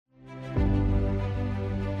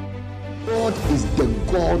God is the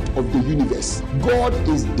God of the universe. God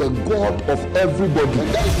is the God of everybody. And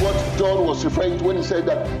that is what John was referring to when he said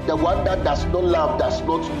that the one that does not love does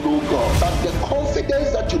not know God. But the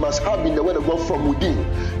confidence that you must have in the word of God from within,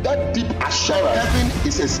 that deep assurance, heaven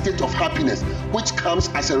is a state of happiness which comes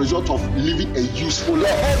as a result of living a useful life.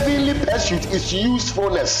 The heavenly pursuit is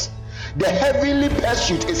usefulness. The heavenly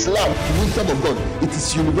pursuit is love. Wisdom of God, it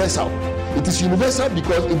is universal. It is universal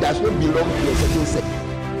because it does not belong to a certain sect.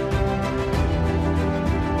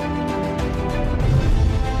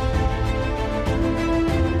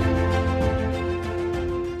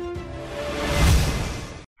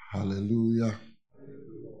 Hallelujah.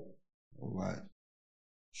 All right.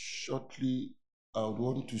 Shortly, I would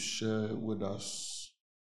want to share with us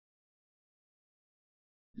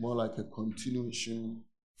more like a continuation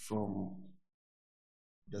from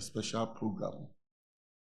the special program.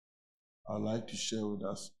 I'd like to share with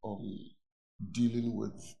us on dealing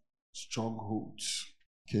with strongholds.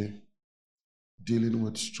 Okay? Dealing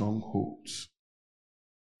with strongholds.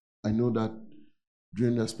 I know that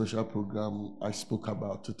during the special program, I spoke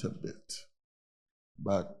about it a bit,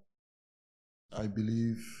 but I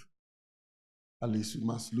believe at least we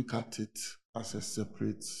must look at it as a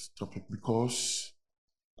separate topic, because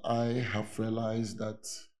I have realized that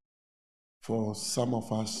for some of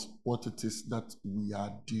us, what it is that we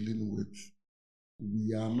are dealing with,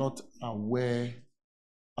 we are not aware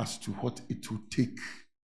as to what it will take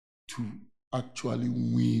to actually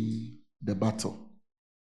win the battle.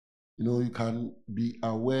 You know, you can be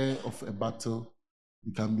aware of a battle,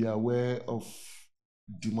 you can be aware of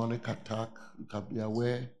demonic attack, you can be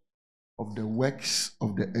aware of the works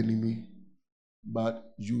of the enemy,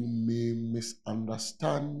 but you may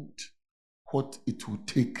misunderstand what it will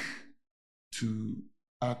take to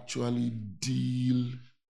actually deal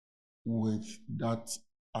with that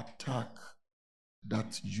attack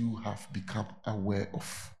that you have become aware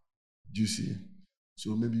of. Do you see?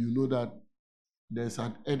 So maybe you know that there's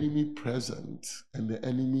an enemy present and the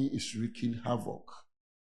enemy is wreaking havoc,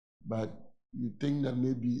 but you think that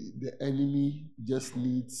maybe the enemy just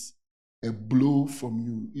needs a blow from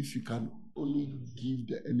you. If you can only give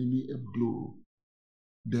the enemy a blow,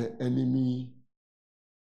 the enemy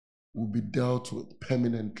will be dealt with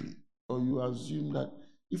permanently. Or you assume that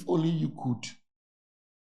if only you could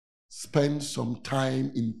spend some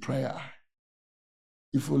time in prayer,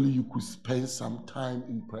 if only you could spend some time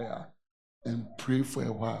in prayer and pray for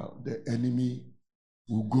a while, the enemy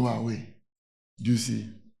will go away. Do you see?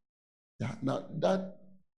 Yeah. Now, that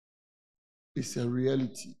is a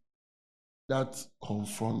reality that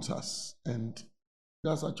confronts us, and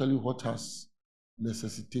that's actually what has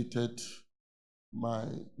necessitated my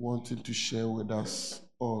wanting to share with us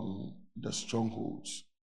on the strongholds.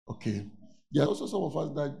 Okay. There are also some of us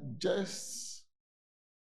that just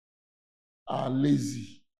are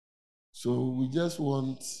lazy. So we just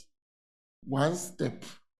want one step.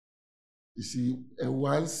 You see, a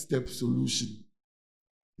one-step solution.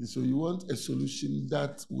 And so you want a solution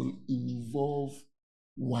that will involve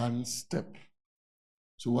one step.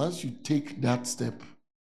 So once you take that step,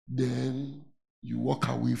 then you walk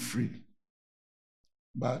away free.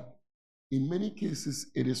 But in many cases,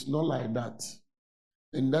 it is not like that.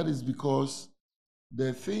 And that is because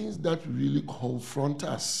the things that really confront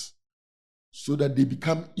us, so that they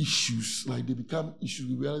become issues, we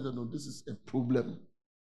realize that no, this is a problem.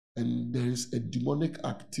 And there is a demonic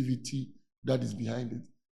activity that is behind it.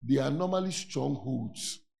 They are normally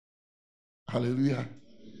strongholds. Hallelujah.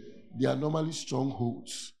 They are normally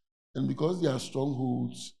strongholds. And because they are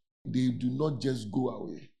strongholds, they do not just go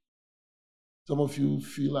away. Some of you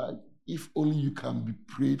feel like if only you can be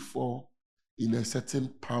prayed for in a certain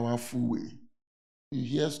powerful way. You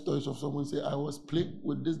hear stories of someone say, I was plagued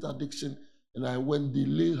with this addiction, and I went, they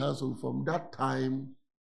laid hands on. From that time,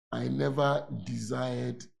 I never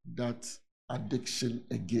desired that addiction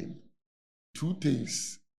again. Two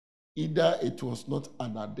things. Either it was not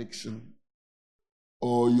an addiction,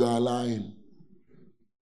 or you are lying.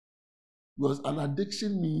 Because an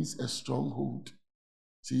addiction means a stronghold.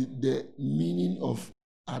 See, the meaning of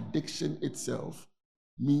addiction itself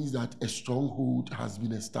means that a stronghold has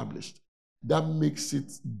been established. That makes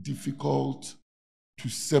it difficult to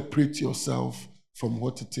separate yourself from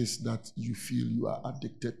what it is that you feel you are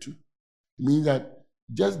addicted to. It means that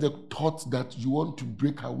just the thought that you want to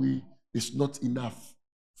break away is not enough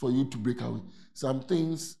for you to break away. Some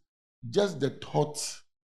things, just the thought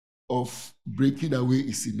of breaking away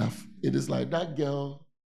is enough. It is like that girl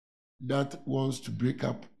that wants to break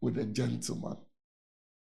up with a gentleman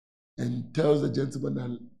and tells the gentleman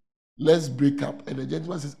that let's break up. And the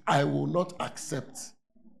gentleman says, I will not accept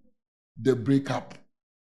the breakup.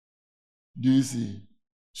 Do you see?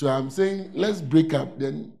 So I'm saying, let's break up.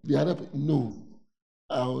 Then the other, no,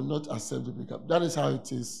 I will not accept the breakup. That is how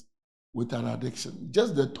it is with an addiction.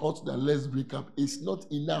 Just the thought that let's break up is not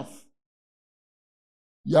enough.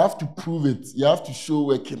 You have to prove it. You have to show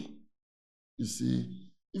working. You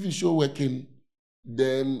see, if you show working,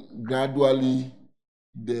 then gradually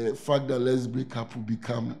the fact that let's break up will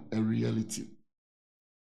become a reality.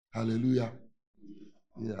 Hallelujah.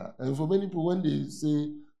 Yeah. And for many people, when they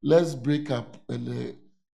say let's break up and the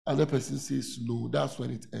other person says no, that's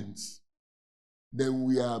when it ends. Then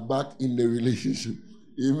we are back in the relationship.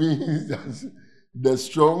 It means that the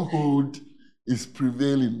stronghold is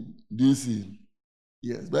prevailing. Do you see?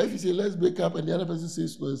 Yes. But if you say let's break up and the other person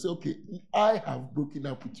says no, and say, okay, I have broken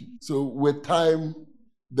up with you. So with time,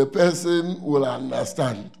 the person will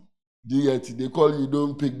understand. Do you get it? They call you,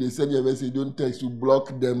 don't pick, they send you a message, don't text, you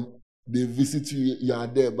block them, they visit you, you are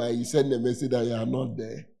there, but you send a message that you are not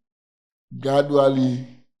there. Gradually,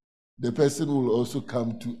 the person will also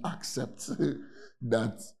come to accept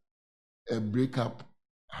that a breakup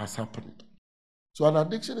has happened. So an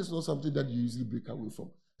addiction is not something that you easily break away from.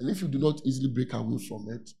 And if you do not easily break away from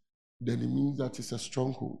it, then it means that it's a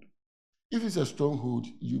stronghold. If it's a stronghold,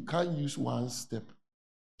 you can't use one step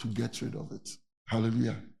to get rid of it.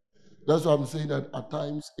 Hallelujah. That's why I'm saying that at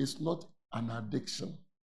times it's not an addiction.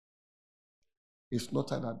 It's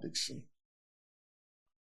not an addiction.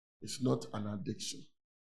 It's not an addiction.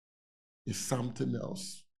 It's something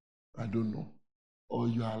else. I don't know. Or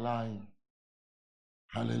you are lying.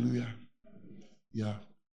 Hallelujah. Yeah.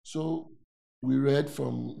 So we read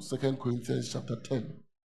from 2 Corinthians chapter 10,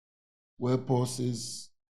 where Paul says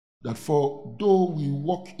that for though we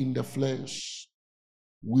walk in the flesh,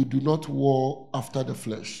 we do not war after the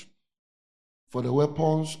flesh. For the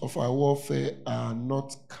weapons of our warfare are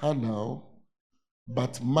not carnal,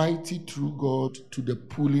 but mighty through God to the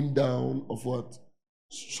pulling down of what?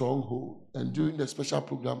 Stronghold. And during the special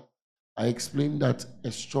program, I explained that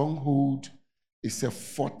a stronghold is a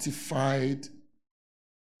fortified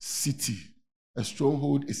city. A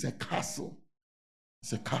stronghold is a castle.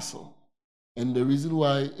 It's a castle. And the reason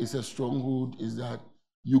why it's a stronghold is that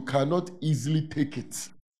you cannot easily take it. It's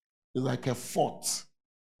like a fort.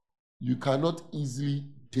 You cannot easily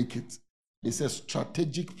take it. It's a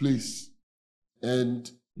strategic place. And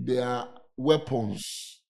there are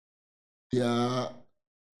weapons, there are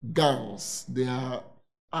guns, there are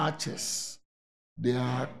archers, there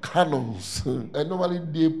are cannons. And normally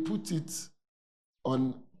they put it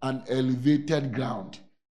on an elevated ground.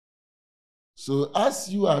 So as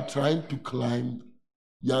you are trying to climb,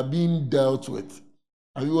 you are being dealt with.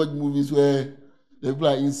 Have you watched movies where the people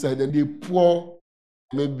are inside and they pour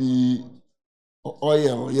maybe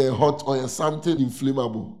oil, yeah, hot oil, something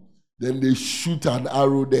inflammable. Then they shoot an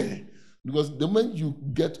arrow there. Because the moment you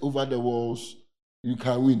get over the walls, you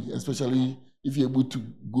can win, especially if you're able to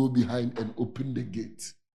go behind and open the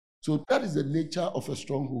gate. So that is the nature of a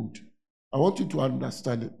stronghold. I want you to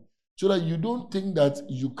understand it so that you don't think that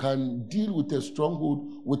you can deal with a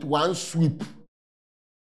stronghold with one sweep.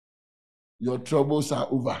 Your troubles are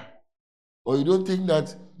over. Or you don't think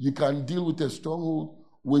that you can deal with a stronghold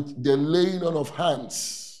with the laying on of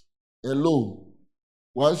hands alone.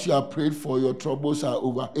 Once you are prayed for, your troubles are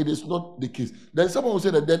over. It is not the case. Then someone will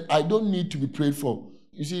say that then I don't need to be prayed for.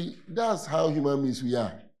 You see, that's how human beings we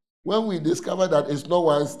are. When we discover that it's not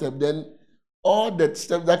one step, then all the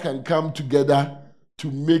steps that can come together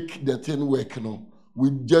to make the thing work,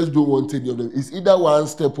 we just don't want any of them. It's either one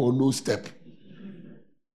step or no step.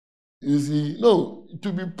 You see, no,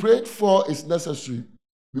 to be prayed for is necessary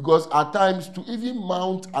because at times to even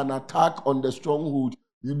mount an attack on the stronghold,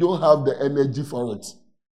 you don't have the energy for it.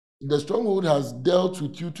 The stronghold has dealt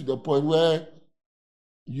with you to the point where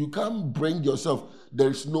you can't bring yourself.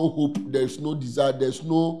 There's no hope, there's no desire, there's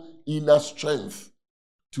no inner strength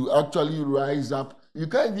to actually rise up. You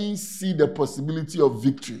can't even see the possibility of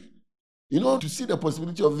victory. To see the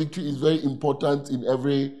possibility of victory is very important in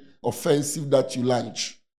every offensive that you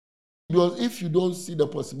launch. Because if you don't see the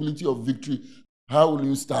possibility of victory, how will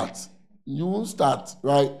you start? You won't start,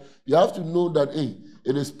 right? You have to know that, hey,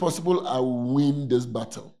 it is possible I will win this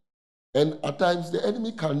battle. And at times, the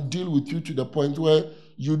enemy can deal with you to the point where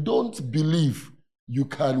you don't believe you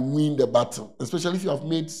can win the battle, especially if you have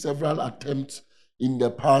made several attempts in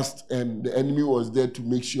the past and the enemy was there to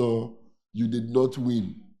make sure you did not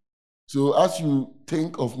win. So as you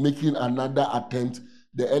think of making another attempt,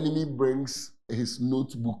 the enemy brings his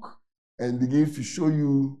notebook and begins to show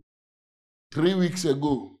you 3 weeks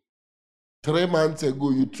ago, 3 months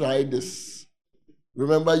ago, you tried this.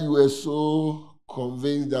 Remember, you were so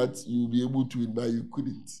convinced that you'll be able to win, but you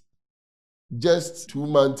couldn't. just 2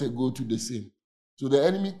 months ago to the same. So the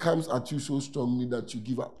enemy comes at you so strongly that you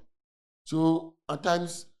give up. So at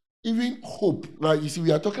times, even hope, like you see,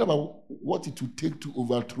 we are talking about what it would take to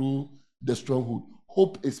overthrow the stronghold.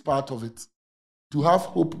 Hope is part of it. To have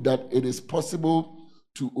hope that it is possible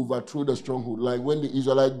to overthrow the stronghold. Like when the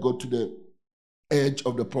Israelites got to the edge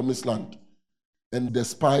of the promised land and the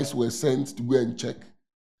spies were sent to go and check.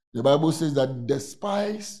 The Bible says that the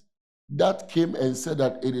spies that came and said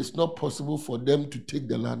that it is not possible for them to take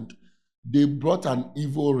the land, they brought an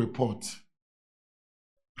evil report.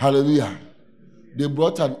 Hallelujah. They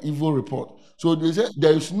brought an evil report. So they said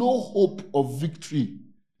there is no hope of victory.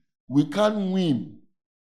 We can't win.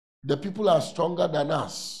 The people are stronger than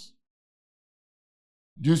us.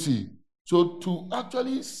 Do you see? So to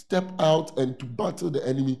actually step out and to battle the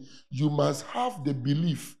enemy, you must have the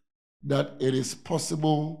belief that it is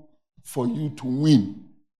possible for you to win.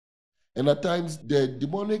 And at times, the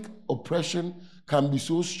demonic oppression can be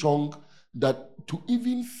so strong that to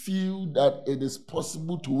even feel that it is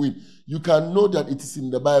possible to win, you can know that it is in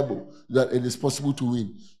the Bible that it is possible to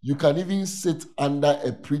win. You can even sit under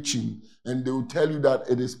a preaching and they will tell you that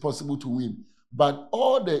it is possible to win. But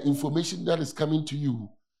all the information that is coming to you,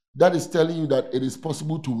 that is telling you that it is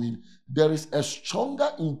possible to win, there is a stronger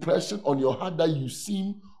impression on your heart that you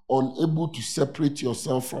seem unable to separate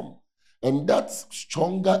yourself from. And that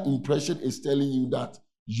stronger impression is telling you that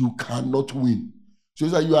you cannot win. So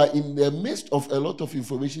it's like you are in the midst of a lot of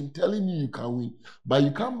information telling you can win, but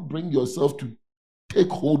you can't bring yourself to take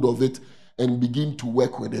hold of it and begin to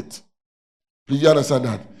work with it. Please, you understand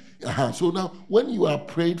that? So now, when you are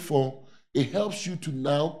prayed for, it helps you to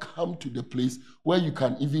now come to the place where you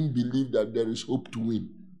can even believe that there is hope to win.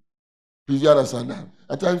 Please, you understand that?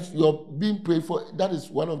 At times, you're being prayed for. That is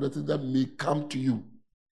one of the things that may come to you,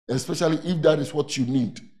 especially if that is what you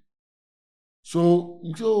need. So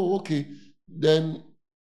you say, oh, okay, then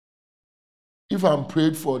if I'm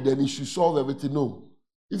prayed for, then it should solve everything. No.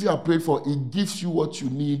 If you are prayed for, it gives you what you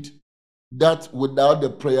need that without the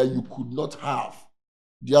prayer you could not have.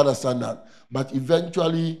 Do you understand that? But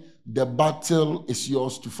eventually, the battle is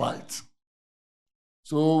yours to fight.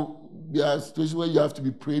 So there are situations where you have to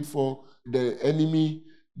be prayed for the enemy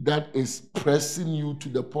that is pressing you to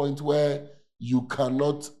the point where you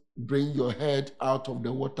cannot bring your head out of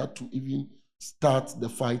the water to even start the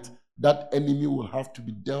fight. That enemy will have to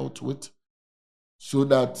be dealt with so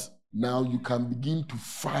that now you can begin to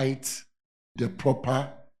fight the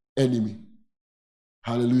proper enemy.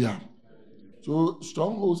 Hallelujah. So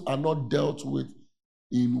strongholds are not dealt with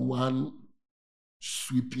in one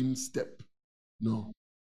sweeping step. No.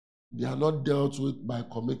 They are not dealt with by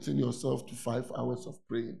committing yourself to 5 hours of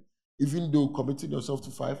praying. Even though committing yourself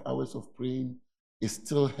to 5 hours of praying is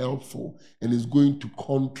still helpful and is going to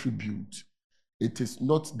contribute, it is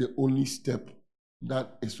not the only step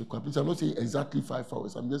that is required. I'm not saying exactly 5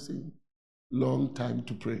 hours. I'm just saying long time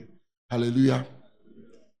to pray. Hallelujah.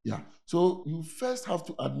 Yeah. So you first have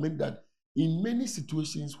to admit that in many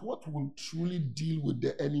situations, what will truly deal with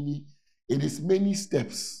the enemy, it is many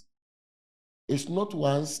steps. It's not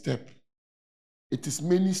one step. It is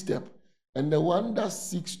many steps. And the one that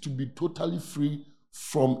seeks to be totally free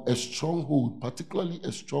from a stronghold, particularly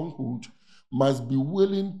a stronghold, must be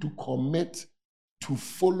willing to commit to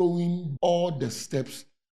following all the steps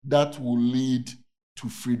that will lead to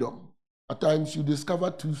freedom. At times you discover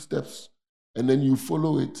 2 steps and then you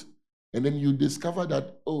follow it. And then you discover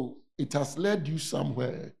that, oh, it has led you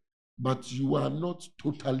somewhere, but you are not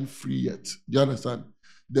totally free yet. Do you understand?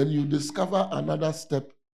 Then you discover another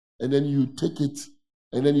step and then you take it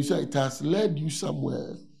and then you say it has led you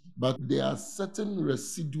somewhere, but there are certain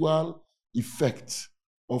residual effects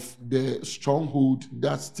of the stronghold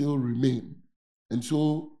that still remain. And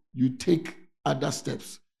so you take other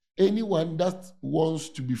steps. Anyone that wants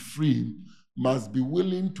to be free must be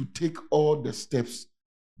willing to take all the steps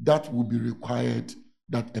that will be required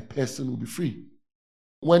that a person will be free.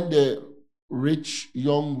 When the rich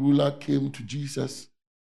young ruler came to Jesus,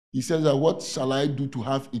 he says that what shall I do to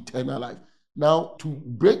have eternal life? Now, to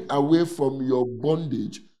break away from your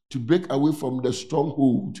bondage, to break away from the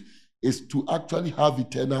stronghold, is to actually have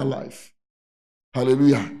eternal life.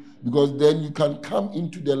 Hallelujah. Because then you can come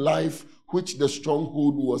into the life which the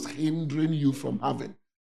stronghold was hindering you from having.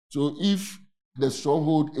 So if the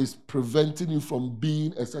stronghold is preventing you from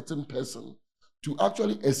being a certain person, to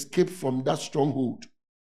actually escape from that stronghold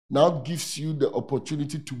now gives you the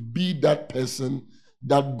opportunity to be that person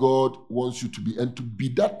that God wants you to be. And to be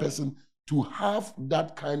that person, to have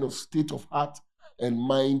that kind of state of heart and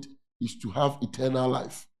mind, is to have eternal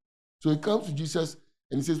life. So he comes to Jesus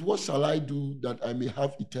and he says, what shall I do that I may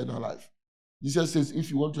have eternal life? Jesus says, if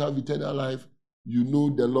you want to have eternal life, you know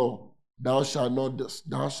the law. Thou shalt not this,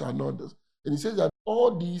 thou shalt not this. And he says that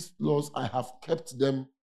all these laws, I have kept them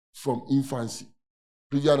from infancy.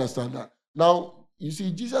 Do you understand that? Now, you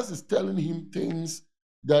see, Jesus is telling him things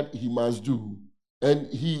that he must do. And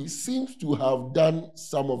he seems to have done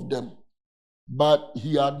some of them, but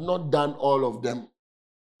he had not done all of them.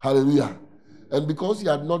 Hallelujah. And because he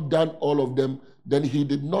had not done all of them, then he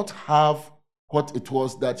did not have what it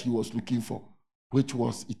was that he was looking for, which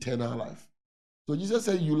was eternal life. So Jesus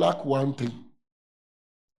said, you lack one thing.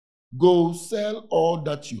 Go sell all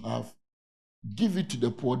that you have, give it to the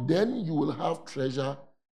poor, then you will have treasure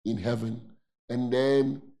in heaven, and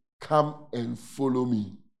then come and follow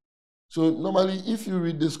me. So normally, if you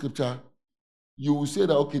read this scripture, you will say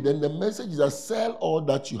that, okay, then the message is that sell all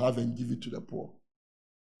that you have and give it to the poor.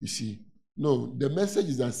 You see, no, the message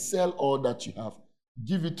is that sell all that you have,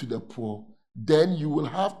 give it to the poor, then you will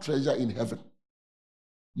have treasure in heaven.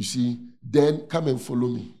 You see, then come and follow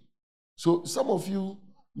me. So some of you,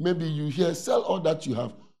 maybe you hear, sell all that you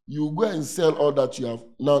have. You go and sell all that you have.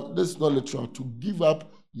 Now, this is not literal, to give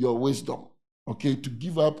up your wisdom, okay? To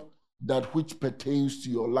give up that which pertains to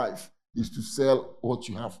your life is to sell what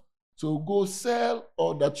you have. So go sell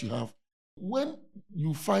all that you have. When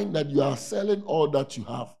you find that you are selling all that you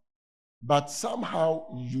have, but somehow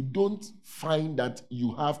you don't find that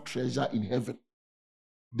you have treasure in heaven,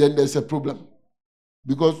 then there's a problem.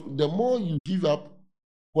 Because the more you give up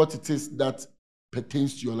what it is that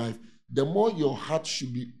pertains to your life, the more your heart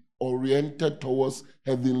should be oriented towards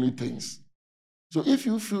heavenly things. So if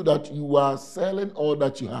you feel that you are selling all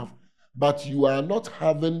that you have, but you are not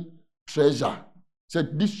having treasure, say,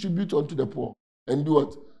 distribute unto the poor and do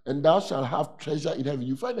what? And thou shalt have treasure in heaven.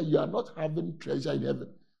 You find that you are not having treasure in heaven.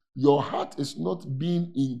 Your heart is not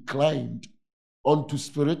being inclined unto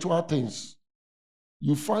spiritual things.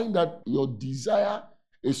 You find that your desire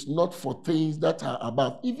is not for things that are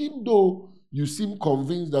above. Even though you seem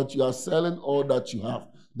convinced that you are selling all that you have,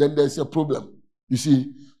 then there's a problem. You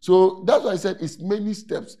see? So that's why I said it's many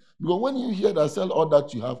steps. Because when you hear that sell all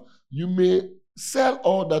that you have, you may sell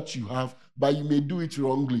all that you have, but you may do it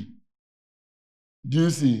wrongly. Do you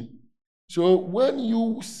see? So when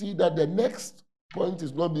you see that the next point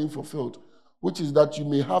is not being fulfilled, which is that you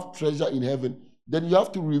may have treasure in heaven, then you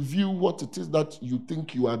have to review what it is that you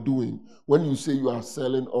think you are doing when you say you are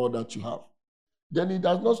selling all that you have. Then it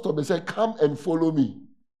does not stop and say, come and follow me.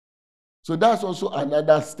 So that's also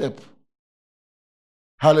another step.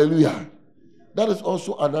 Hallelujah. That is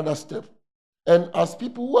also another step. And as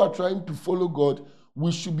people who are trying to follow God,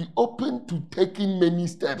 we should be open to taking many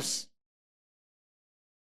steps.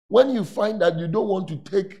 When you find that you don't want to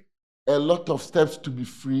take a lot of steps to be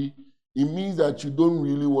free, it means that you don't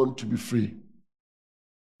really want to be free.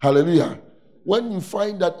 Hallelujah. When you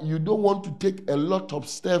find that you don't want to take a lot of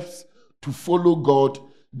steps to follow God,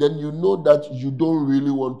 then you know that you don't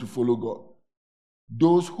really want to follow God.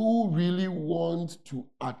 Those who really want to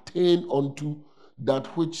attain unto that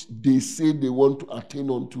which they say they want to attain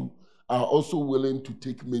unto are also willing to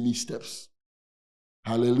take many steps.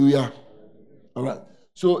 Hallelujah. All right.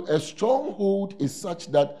 So a stronghold is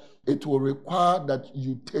such that it will require that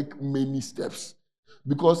you take many steps.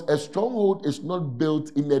 Because a stronghold is not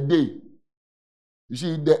built in a day. You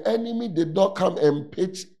see, the enemy did not come and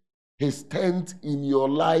pitch his tent in your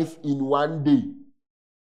life in one day.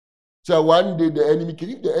 So one day the enemy came.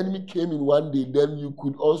 If the enemy came in one day, then you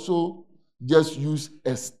could also just use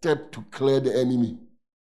a step to clear the enemy.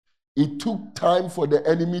 It took time for the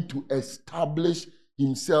enemy to establish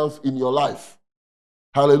himself in your life.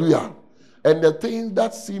 Hallelujah. And the things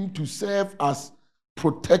that seem to serve as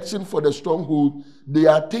protection for the stronghold, they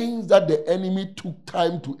are things that the enemy took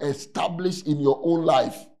time to establish in your own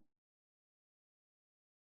life.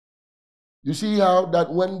 You see how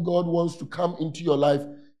that when God wants to come into your life,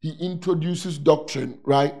 he introduces doctrine,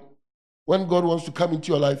 right? When God wants to come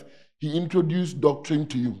into your life, he introduces doctrine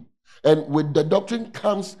to you. And with the doctrine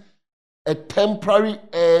comes a temporary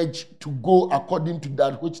urge to go according to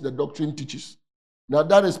that which the doctrine teaches. Now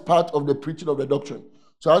that is part of the preaching of the doctrine.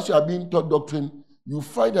 So as you are being taught doctrine, you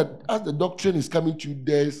find that as the doctrine is coming to you,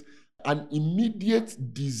 there's an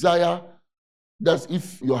immediate desire. That's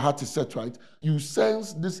if your heart is set right. You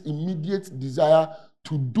sense this immediate desire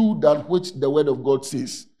to do that which the word of God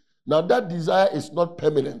says. Now that desire is not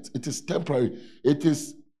permanent. It is temporary. It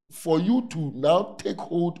is for you to now take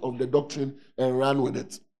hold of the doctrine and run with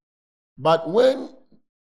it. But when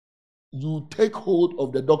you take hold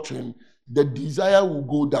of the doctrine, the desire will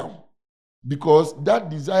go down. Because that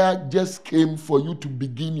desire just came for you to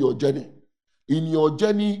begin your journey. In your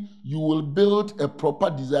journey, you will build a proper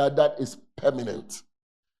desire that is permanent.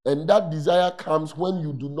 And that desire comes when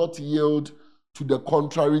you do not yield to the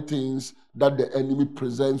contrary things that the enemy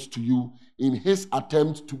presents to you in his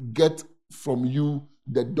attempt to get from you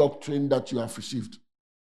the doctrine that you have received.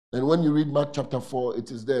 And when you read Mark chapter 4, it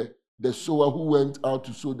is there, the sower who went out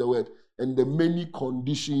to sow the word, and the many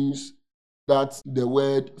conditions that the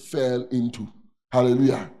word fell into.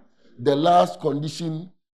 Hallelujah. The last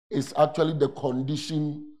condition is actually the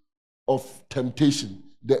condition of temptation.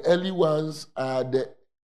 The early ones are the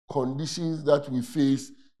conditions that we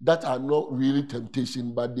face that are not really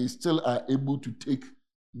temptation, but they still are able to take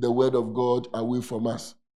the word of God away from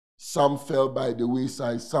us. Some fell by the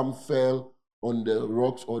wayside, some fell on the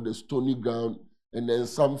rocks or the stony ground, and then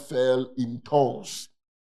some fell in thorns.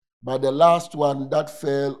 But the last one that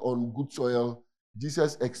fell on good soil,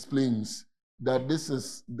 Jesus explains that this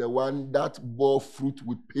is the one that bore fruit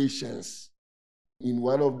with patience. In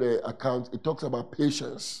one of the accounts, it talks about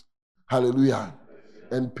patience. Hallelujah.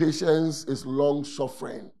 And patience is long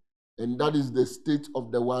suffering. And that is the state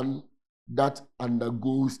of the one that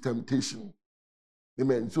undergoes temptation.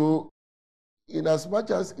 Amen. So, in as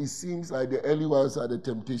much as it seems like the early ones are the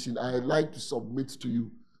temptation, I like to submit to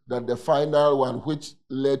you that the final one, which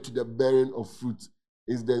led to the bearing of fruit,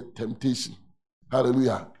 is the temptation.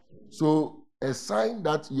 Hallelujah. So, a sign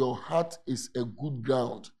that your heart is a good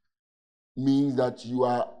ground means that you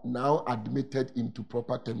are now admitted into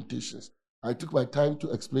proper temptations. I took my time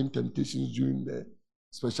to explain temptations during the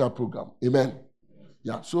special program. Amen.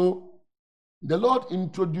 Yeah. So, the Lord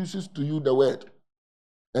introduces to you the word,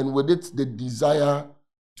 and with it, the desire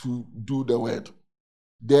to do the word.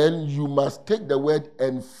 Then you must take the word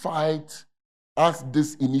and fight as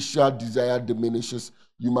this initial desire diminishes.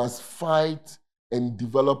 You must fight and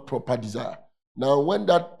develop proper desire. Now, when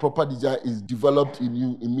that proper desire is developed in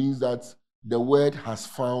you, it means that the word has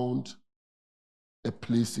found a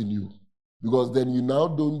place in you. Because then you now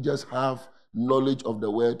don't just have knowledge of the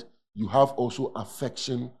word, you have also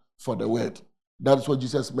affection for the word. That's what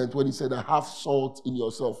Jesus meant when he said, I have salt in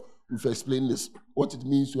yourself. We've explained this, what it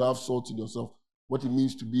means to have salt in yourself, what it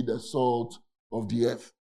means to be the salt of the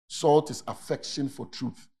earth. Salt is affection for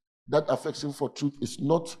truth. That affection for truth is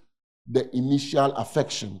not the initial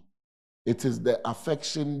affection. It is the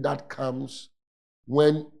affection that comes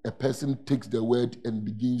when a person takes the word and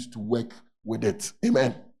begins to work with it.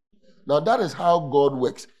 Amen. Now that is how God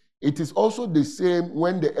works. It is also the same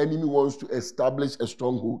when the enemy wants to establish a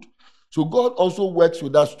stronghold. So God also works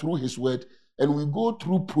with us through his word, and we go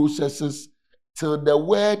through processes till the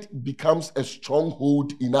word becomes a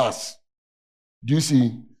stronghold in us. Do you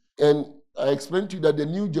see? And I explained to you that the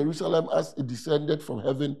New Jerusalem, as it descended from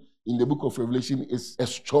heaven in the book of Revelation, is a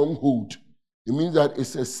stronghold. It means that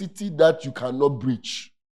it's a city that you cannot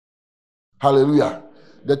breach. Hallelujah.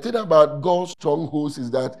 The thing about God's strongholds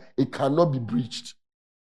is that it cannot be breached.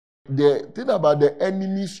 The thing about the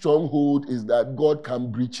enemy's stronghold is that God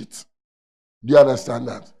can breach it. Do you understand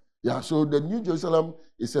that? Yeah, so the New Jerusalem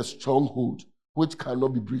is a stronghold which cannot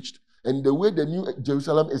be breached. And the way the New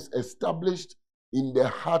Jerusalem is established in the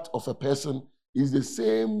heart of a person is the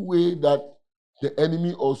same way that the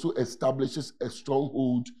enemy also establishes a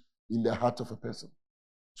stronghold in the heart of a person.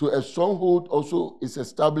 So a stronghold also is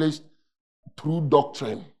established through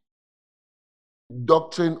doctrine.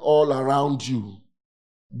 Doctrine all around you.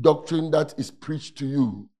 Doctrine that is preached to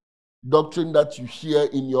you. Doctrine that you hear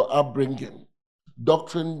in your upbringing.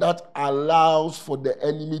 Doctrine that allows for the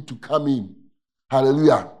enemy to come in.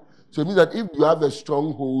 Hallelujah. So it means that if you have a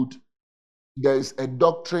stronghold, there is a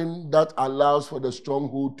doctrine that allows for the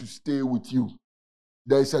stronghold to stay with you.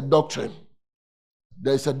 There is a doctrine.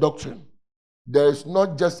 There is a doctrine. There is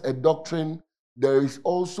not just a doctrine, there is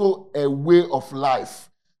also a way of life.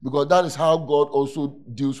 Because that is how God also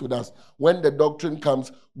deals with us. When the doctrine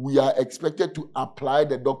comes, we are expected to apply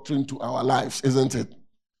the doctrine to our lives, isn't it?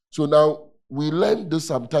 So now, we learned this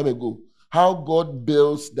some time ago, how God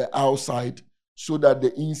builds the outside so that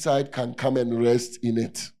the inside can come and rest in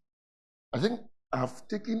it. I think I've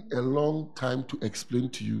taken a long time to explain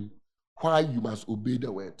to you why you must obey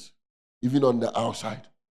the word, even on the outside,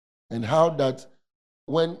 and how that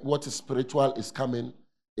when what is spiritual is coming,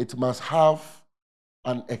 it must have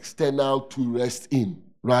an external to rest in,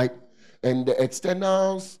 right? And the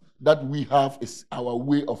externals that we have is our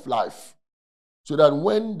way of life. So that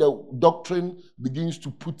when the doctrine begins to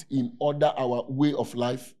put in order our way of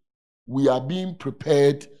life, we are being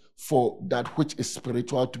prepared for that which is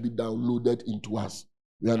spiritual to be downloaded into us.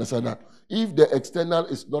 You understand that? If the external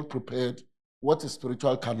is not prepared, what is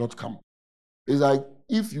spiritual cannot come. It's like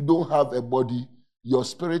if you don't have a body, your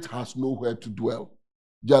spirit has nowhere to dwell.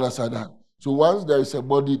 Do you understand that? So once there is a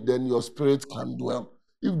body, then your spirit can dwell.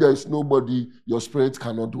 If there is nobody, your spirit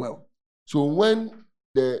cannot dwell. So when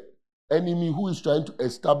the enemy who is trying to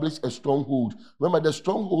establish a stronghold, remember the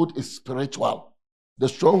stronghold is spiritual. The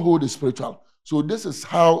stronghold is spiritual. So this is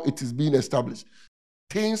how it is being established.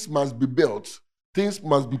 Things must be built. Things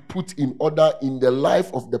must be put in order in the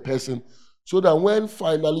life of the person so that when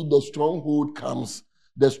finally the stronghold comes,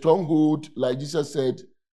 the stronghold, like Jesus said,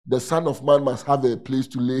 the Son of Man must have a place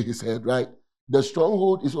to lay his head, right? The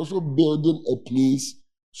stronghold is also building a place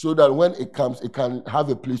so that when it comes, it can have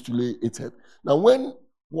a place to lay its head. Now, when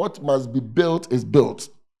what must be built is built,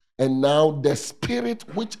 and now the spirit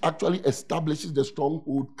which actually establishes the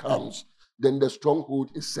stronghold comes, then the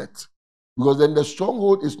stronghold is set. Because then the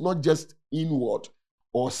stronghold is not just inward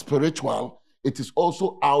or spiritual, it is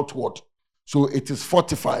also outward. So it is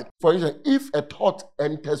fortified. For instance, if a thought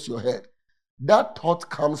enters your head, that thought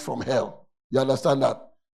comes from hell. You understand that?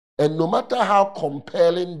 And no matter how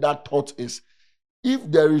compelling that thought is, if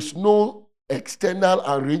there is no external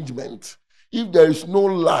arrangement, if there is no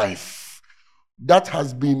life that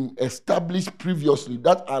has been established previously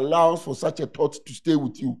that allows for such a thought to stay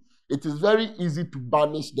with you, it is very easy to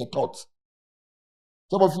banish the thought.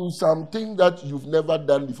 Some of you, something that you've never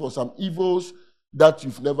done before, some evils that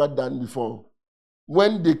you've never done before,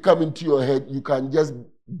 when they come into your head, you can just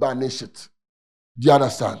banish it. Do you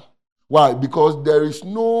understand? Why? Because there is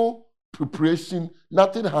no preparation,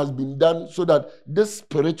 nothing has been done so that this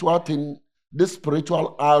spiritual thing, this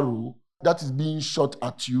spiritual arrow that is being shot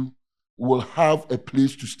at you will have a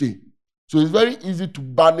place to stay. So it's very easy to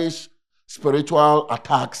banish spiritual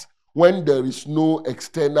attacks when there is no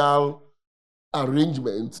external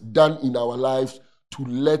arrangement done in our lives to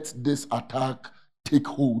let this attack take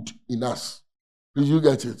hold in us. Did you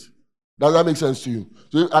get it? Does that make sense to you?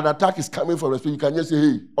 So if an attack is coming from the spirit, you can just say,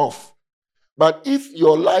 hey, off. But if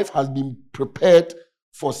your life has been prepared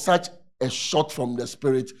for such a shot from the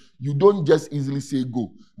spirit, you don't just easily say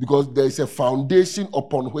go, because there is a foundation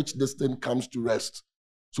upon which this thing comes to rest.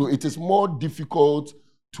 So it is more difficult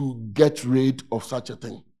to get rid of such a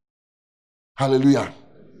thing. Hallelujah.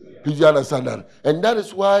 Did you understand that? And that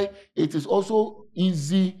is why it is also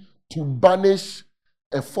easy to banish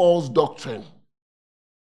a false doctrine.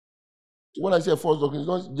 When I say false doctrine, it's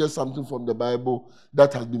not just something from the Bible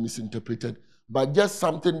that has been misinterpreted, but just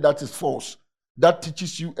something that is false, that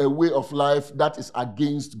teaches you a way of life that is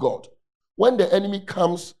against God. When the enemy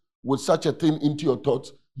comes with such a thing into your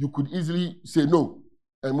thoughts, you could easily say no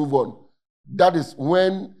and move on. That is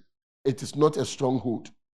when it is not a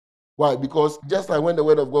stronghold. Why? Because just like when the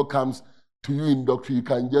word of God comes to you in doctrine, you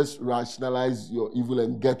can just rationalize your evil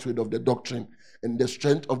and get rid of the doctrine, and the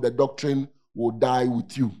strength of the doctrine will die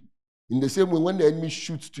with you. In the same way, when the enemy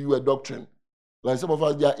shoots to you a doctrine, like some of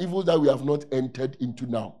us, there are evils that we have not entered into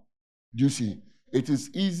now. Do you see? It is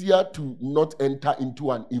easier to not enter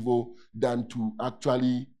into an evil than to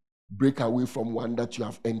actually break away from one that you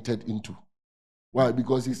have entered into. Why?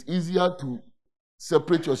 Because it's easier to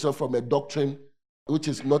separate yourself from a doctrine which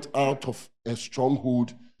is not out of a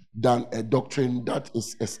stronghold than a doctrine that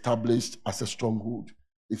is established as a stronghold.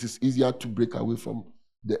 It is easier to break away from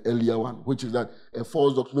the earlier one, which is that a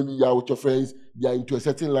false doctrine. Maybe you are with your friends, they are into a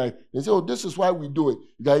certain life. They say, oh, this is why we do it.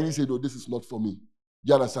 You can even say, no, this is not for me.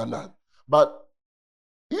 You understand that? But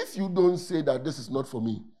if you don't say that this is not for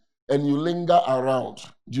me, and you linger around,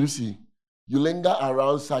 do you see? You linger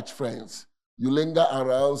around such friends, you linger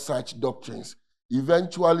around such doctrines,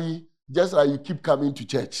 eventually, just like you keep coming to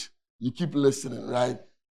church, you keep listening, right?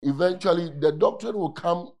 Eventually, the doctrine will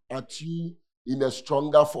come at you in a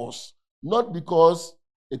stronger force. Not because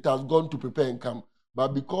it has gone to prepare and come, but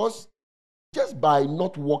because just by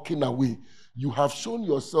not walking away, you have shown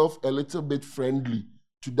yourself a little bit friendly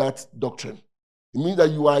to that doctrine. It means that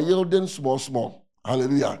you are yielding small.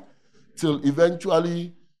 Hallelujah. Till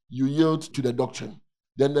eventually you yield to the doctrine.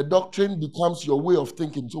 Then the doctrine becomes your way of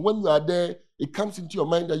thinking. So when you are there, it comes into your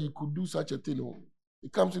mind that you could do such a thing.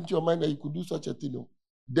 It comes into your mind that you could do such a thing.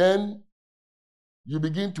 Then you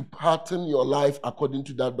begin to pattern your life according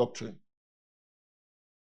to that doctrine.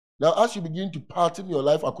 Now, as you begin to pattern your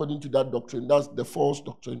life according to that doctrine, that's the false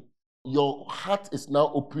doctrine, your heart is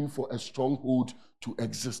now open for a stronghold to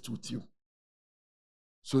exist with you.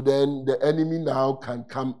 So then the enemy now can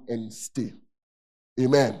come and stay.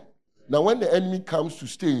 Amen. Now, when the enemy comes to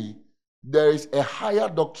stay, there is a higher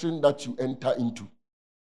doctrine that you enter into.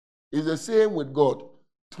 It's the same with God.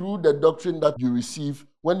 Through the doctrine that you receive,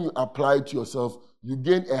 when you apply it to yourself, you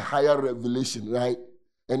gain a higher revelation, right?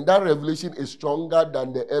 And that revelation is stronger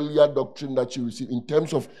than the earlier doctrine that you receive in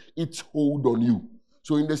terms of its hold on you.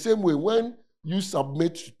 So in the same way, when you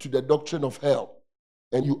submit to the doctrine of hell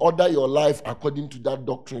and you order your life according to that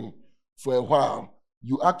doctrine for a while,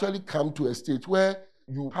 you actually come to a state where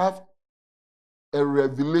you have a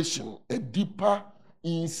revelation, a deeper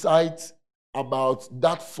insight about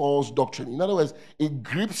that false doctrine. In other words, it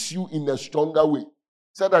grips you in a stronger way.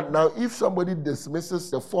 So that now, if somebody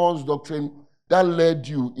dismisses the false doctrine that led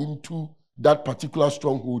you into that particular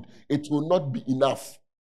stronghold, it will not be enough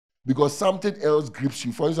because something else grips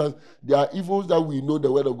you. For instance, there are evils that we know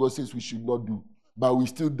the word of God says we should not do, but we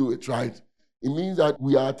still do it, right? It means that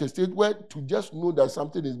we are at a state where to just know that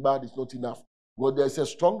something is bad is not enough. But there's a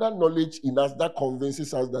stronger knowledge in us that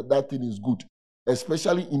convinces us that that thing is good,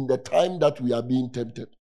 especially in the time that we are being tempted.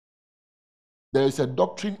 There is a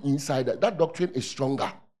doctrine inside that. That doctrine is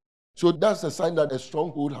stronger. So that's a sign that a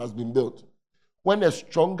stronghold has been built. When a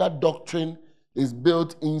stronger doctrine is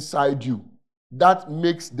built inside you, that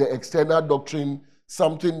makes the external doctrine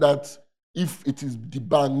something that, if it is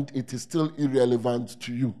debunked, it is still irrelevant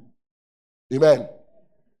to you. Amen.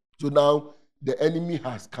 So now the enemy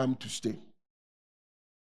has come to stay.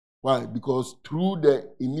 Why? Because through the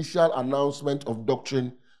initial announcement of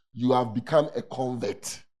doctrine, you have become a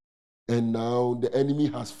convert. And now the enemy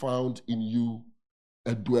has found in you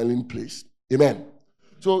a dwelling place. Amen.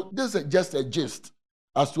 So this is just a gist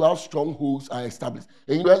as to how strongholds are established.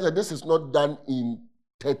 And you realize that this is not done in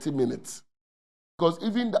 30 minutes. Because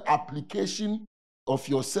even the application of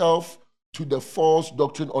yourself to the false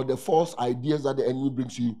doctrine or the false ideas that the enemy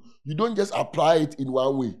brings to you, you don't just apply it in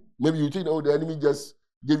one way. Maybe you think, oh, the enemy just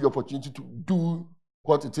gave you opportunity to do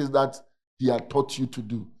what it is that he had taught you to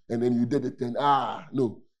do. And then you did it. Then,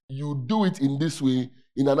 no. You do it in this way.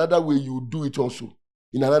 In another way, you do it also.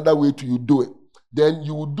 In another way, you do it. Then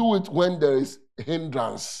you will do it when there is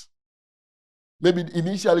hindrance. Maybe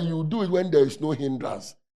initially you do it when there is no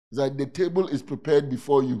hindrance. It's like the table is prepared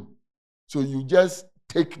before you. So you just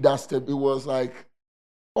take that step. It was like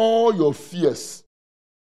all your fears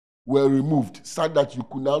were removed so that you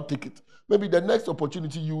could now take it. Maybe the next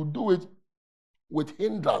opportunity you will do it with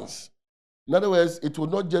hindrance. In other words, it will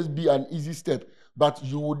not just be an easy step, but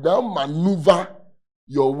you will now maneuver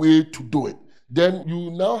your way to do it. Then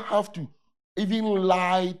you now have to even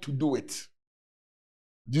lie to do it.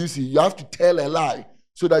 Do you see? You have to tell a lie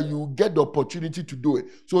so that you get the opportunity to do it.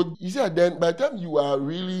 So you see, then by the time you are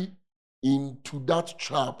really into that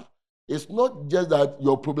trap, it's not just that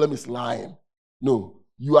your problem is lying. No,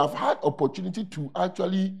 you have had opportunity to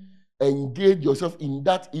actually engage yourself in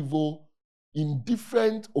that evil in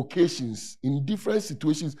different occasions, in different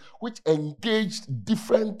situations, which engaged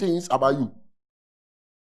different things about you.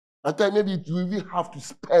 At times, maybe you even have to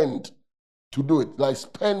spend to do it, like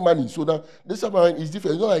spend money. So that this time around is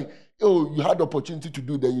different. It's not like, oh, you had the opportunity to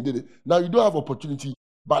do it, then you did it. Now you don't have opportunity,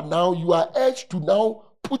 but now you are urged to now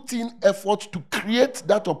put in effort to create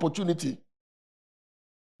that opportunity.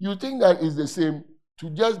 You think that is the same to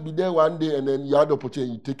just be there one day and then you had the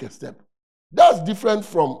opportunity, you take a step. That's different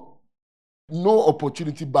from no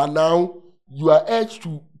opportunity, but now you are urged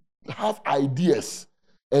to have ideas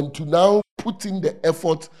and to now put in the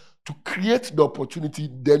effort to create the opportunity,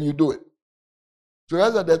 then you do it. So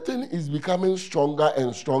that's that the thing is becoming stronger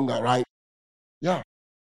and stronger, right? Yeah.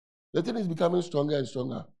 The thing is becoming stronger and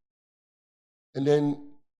stronger. And then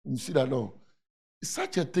you see that no.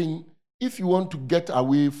 Such a thing, if you want to get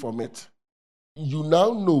away from it, you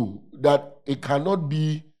now know that it cannot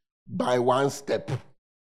be by one step.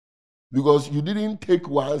 Because you didn't take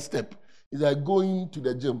one step. It's like going to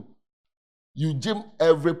the gym. You gym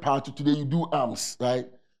every part. Today you do arms, right?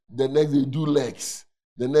 The next day you do legs.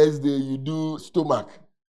 The next day you do stomach.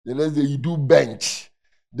 The next day you do bench.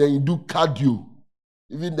 Then you do cardio.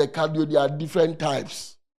 Even the cardio, there are different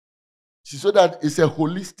types. So that it's a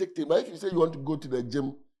holistic thing. But if you say you want to go to the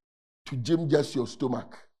gym, to gym just your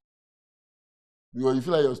stomach, because you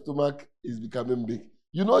feel like your stomach is becoming big,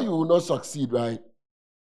 you know you will not succeed, right?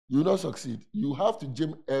 You will not succeed. You have to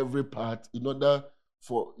gym every part in order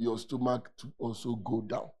for your stomach to also go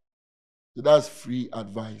down. So that's free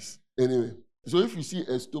advice. Anyway, so if you see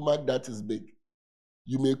a stomach that is big,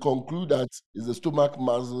 you may conclude that it's the stomach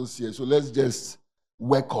muscles here. So let's just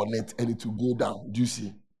work on it and it will go down. Do you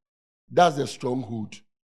see? That's a stronghold.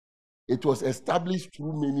 It was established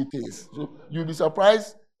through many things. So you'll be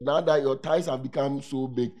surprised now that your thighs have become so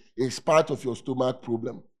big. It's part of your stomach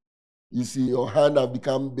problem. You see, your hand have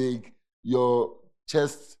become big. Your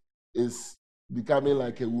chest is becoming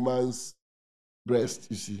like a woman's breast,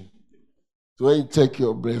 you see. So when you check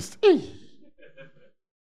your breast,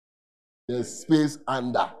 there's space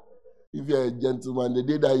under. If you're a gentleman, the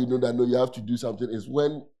day that you know that no, you have to do something is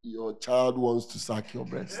when your child wants to suck your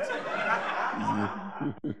breast.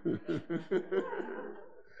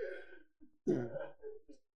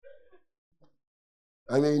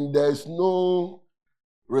 I mean, there's no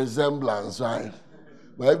resemblance, right?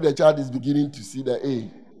 But if the child is beginning to see the A,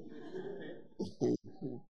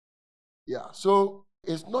 yeah. So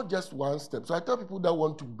it's not just one step. So I tell people that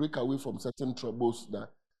want to break away from certain troubles that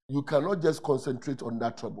you cannot just concentrate on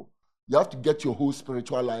that trouble. You have to get your whole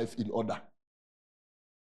spiritual life in order.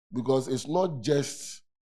 Because it's not just,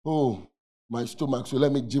 oh, my stomach, so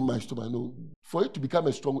let me gym my stomach. No. For it to become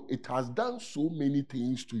a strong, it has done so many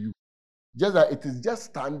things to you. Just that it is just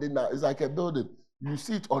standing there. It's like a building. You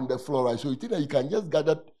see it on the floor, right? So you think that you can just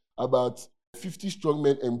gather about 50 strong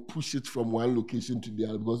men and push it from one location to the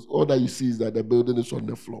other, because all that you see is that the building is on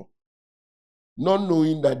the floor. Not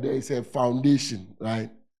knowing that there is a foundation,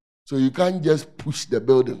 right? So you can't just push the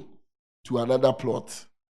building to another plot.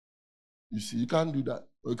 You see, you can't do that.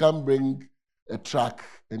 You can't bring a truck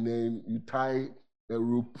and then you tie a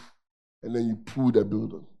rope and then you pull the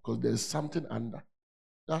building, because there's something under.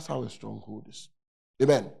 That's how a stronghold is.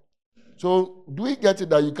 Amen. So do we get it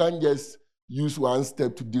that you can't just use one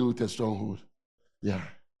step to deal with a stronghold? Yeah.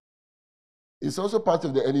 It's also part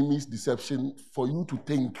of the enemy's deception for you to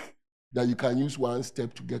think that you can use one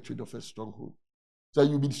step to get rid of a stronghold. So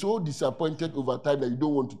you'll be so disappointed over time that you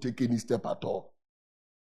don't want to take any step at all.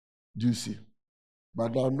 Do you see?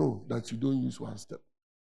 But now know that you don't use one step.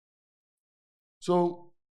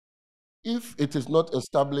 So if it is not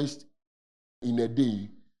established in a day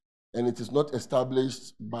and it is not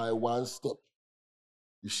established by one step,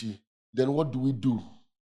 you see, then what do we do?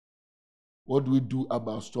 What do we do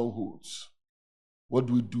about strongholds? What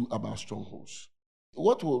do we do about strongholds?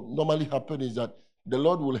 What will normally happen is that the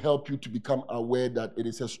Lord will help you to become aware that it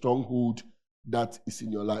is a stronghold that is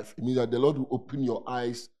in your life. It means that the Lord will open your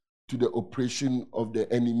eyes to the oppression of the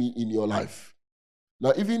enemy in your life.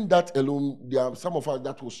 Now, even that alone, there are some of us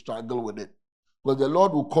that will struggle with it. Because the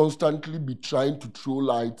Lord will constantly be trying to throw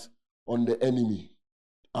light on the enemy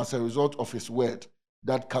as a result of his word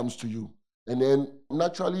that comes to you. And then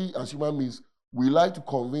naturally, as human beings, we like to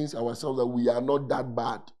convince ourselves that we are not that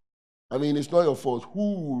bad. I mean, it's not your fault.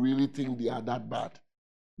 Who will really think they are that bad?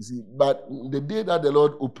 You see, but the day that the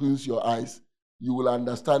Lord opens your eyes, you will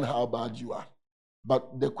understand how bad you are.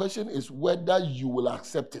 But the question is whether you will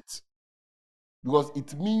accept it. Because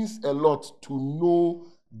it means a lot to know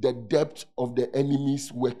the depth of the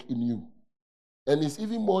enemy's work in you. And it's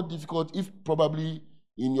even more difficult if probably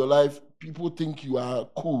in your life people think you are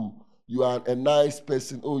cool, you are a nice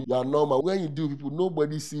person, oh, you are normal. When you do people,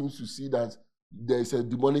 nobody seems to see that there is a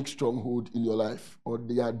demonic stronghold in your life, or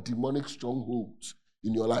there are demonic strongholds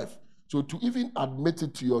in your life. So to even admit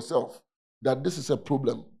it to yourself that this is a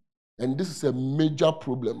problem, and this is a major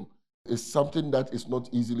problem, is something that is not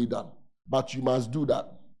easily done. But you must do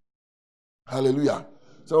that. Hallelujah.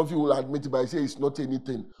 Some of you will admit it by saying it's not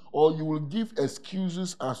anything. Or you will give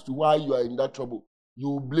excuses as to why you are in that trouble. You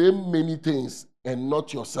will blame many things and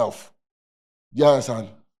not yourself. Do you understand?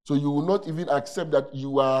 So you will not even accept that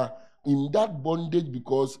you are in that bondage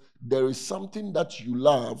because there is something that you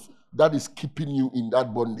love that is keeping you in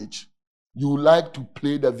that bondage. You like to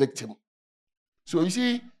play the victim. So you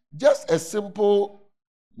see, just a simple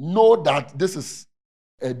know that this is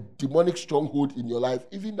a demonic stronghold in your life,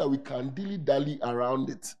 even that we can dilly-dally around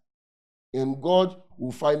it. And God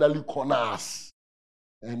will finally corner us.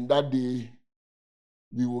 And that day,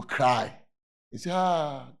 we will cry. You say,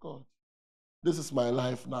 God, this is my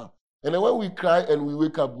life now. And then when we cry and we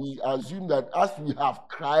wake up, we assume that as we have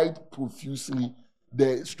cried profusely,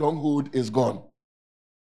 the stronghold is gone.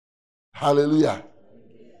 Hallelujah.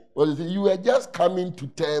 Well, you were just coming to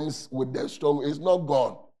terms with the stronghold. It's not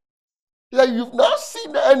gone. Yeah, you've now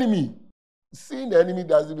seen the enemy. Seeing the enemy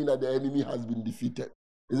doesn't mean that the enemy has been defeated.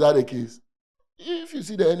 Is that the case? If you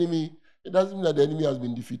see the enemy, it doesn't mean that the enemy has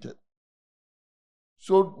been defeated.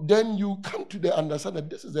 So then you come to the understanding that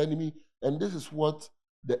this is the enemy and this is what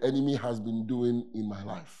the enemy has been doing in my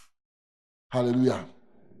life. Hallelujah.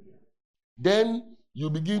 Then you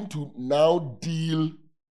begin to now deal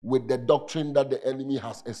with the doctrine that the enemy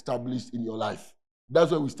has established in your life.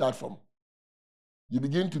 That's where we start from. You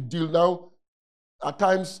begin to deal now. At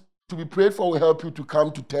times, to be prayed for will help you to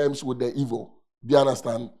come to terms with the evil. Do you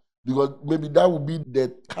understand? Because maybe that will be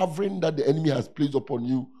the covering that the enemy has placed upon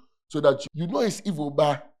you so that you know it's evil,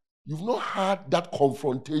 but you've not had that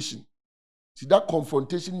confrontation. See, that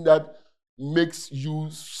confrontation that makes you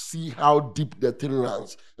see how deep the thing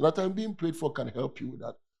runs. And at times, being prayed for can help you with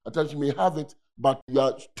that. At times, you may have it, but you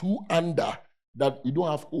are too under that you don't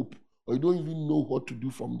have hope or you don't even know what to do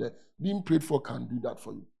from there. Being prayed for can do that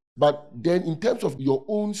for you. But then in terms of your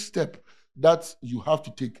own step that you have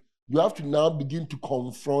to take, you have to now begin to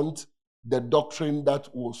confront the doctrine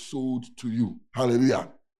that was sold to you. Hallelujah.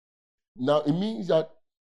 Now, it means that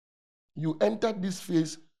you enter this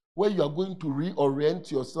phase where you are going to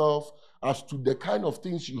reorient yourself as to the kind of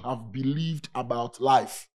things you have believed about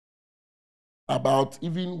life, about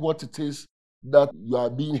even what it is that you are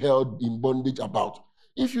being held in bondage about.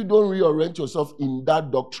 If you don't reorient yourself in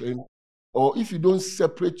that doctrine, or if you don't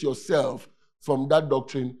separate yourself from that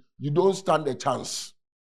doctrine, you don't stand a chance.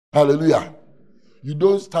 Hallelujah. You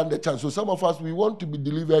don't stand a chance. So some of us, we want to be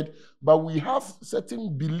delivered, but we have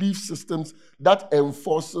certain belief systems that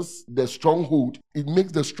enforces the stronghold. It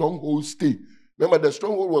makes the stronghold stay. Remember, the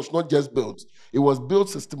stronghold was not just built. It was built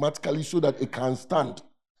systematically so that it can stand.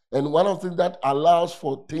 And one of the things that allows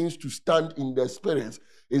for things to stand in the spirits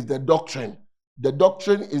is the doctrine. The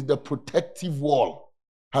doctrine is the protective wall.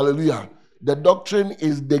 Hallelujah. The doctrine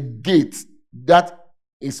is the gate that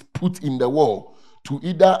is put in the wall to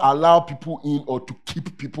either allow people in or to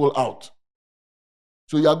keep people out.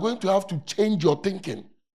 So you are going to have to change your thinking.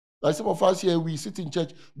 Like some of us here, we sit in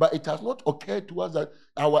church, but it has not occurred to us that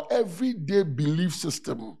our everyday belief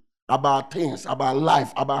system about things, about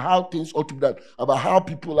life, about how things ought to be done, about how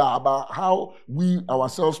people are, about how we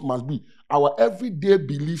ourselves must be, our everyday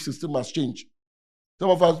belief system has changed.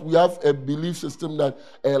 Some of us, we have a belief system that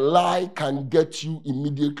a lie can get you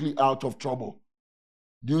immediately out of trouble.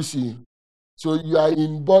 Do you see? So you are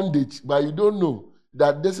in bondage, but you don't know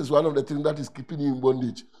that this is one of the things that is keeping you in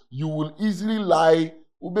bondage. You will easily lie.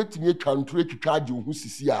 And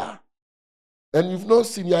you've not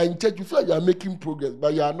seen, you are in church, you feel like you are making progress,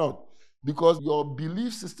 but you are not. Because your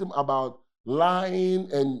belief system about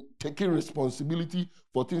lying and taking responsibility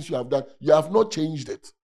for things you have done, you have not changed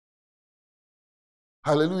it.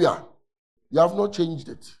 Hallelujah. You have not changed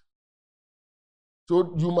it.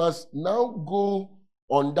 So you must now go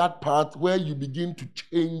on that path where you begin to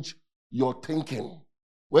change your thinking,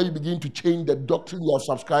 where you begin to change the doctrine you have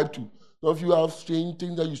subscribed to. So if you have changed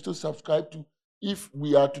things that you still subscribe to, if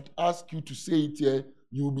we are to ask you to say it here,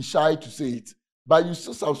 you will be shy to say it. But you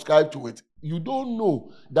still subscribe to it. You don't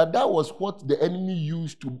know that that was what the enemy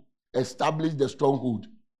used to establish the stronghold.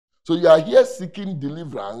 So you are here seeking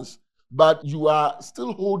deliverance, but you are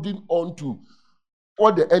still holding on to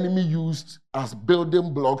what the enemy used as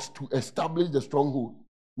building blocks to establish the stronghold.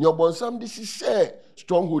 Your bonsam, this is share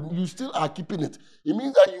stronghold. You still are keeping it. It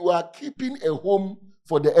means that you are keeping a home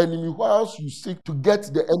for the enemy whilst you seek to get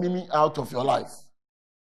the enemy out of your life.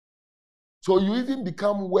 So you even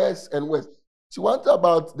become worse and worse. See, one thing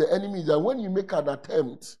about the enemy is that when you make an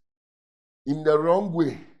attempt in the wrong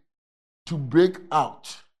way to break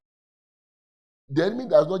out, the enemy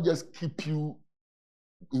does not just keep you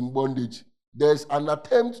in bondage. There's an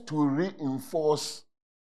attempt to reinforce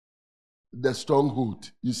the stronghold,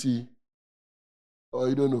 you see. Or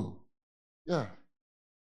you don't know. Yeah.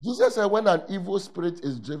 Jesus said when an evil spirit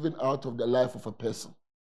is driven out of the life of a person,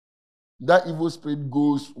 that evil spirit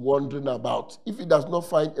goes wandering about. If it does not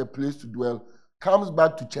find a place to dwell, comes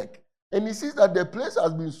back to check. And he sees that the place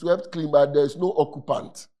has been swept clean, but there's no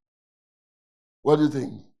occupant. What do you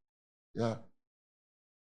think? Yeah.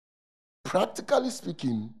 Practically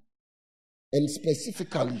speaking, and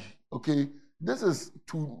specifically, okay, this is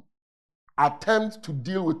to attempt to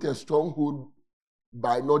deal with a stronghold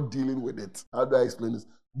by not dealing with it. How do I explain this?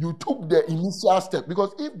 You took the initial step,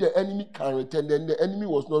 because if the enemy can return, then the enemy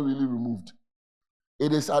was not really removed.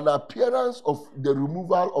 It is an appearance of the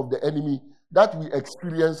removal of the enemy that we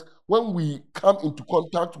experience when we come into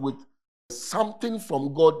contact with something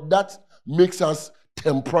from God that makes us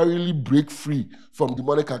temporarily break free from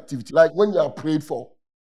demonic activity. Like when you are prayed for,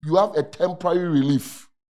 you have a temporary relief.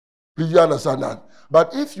 Please, you understand that?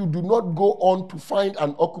 But if you do not go on to find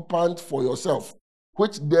an occupant for yourself,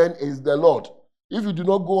 which then is the Lord, if you do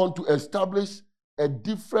not go on to establish a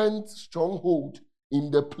different stronghold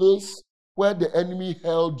in the place where the enemy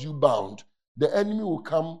held you bound, the enemy will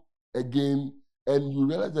come again and you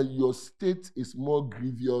realize that your state is more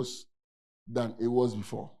grievous than it was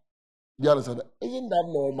before. You understand that? Isn't that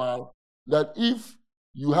normal? That if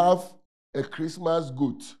you have a Christmas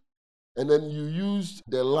goat and then you use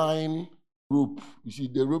the line rope, you see,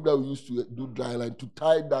 the rope that we used to do dry line, to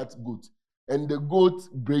tie that goat, and the goat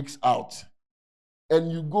breaks out,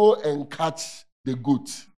 and you go and catch the goat,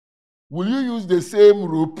 will you use the same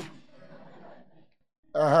rope?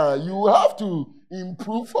 You will have to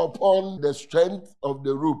improve upon the strength of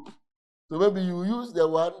the rope. So maybe you use the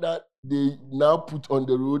one that they now put on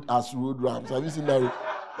the road as road ramps. Have you seen that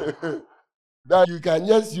rope? That you can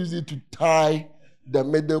just use it to tie the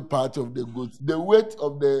middle part of the goat. The weight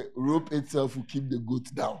of the rope itself will keep the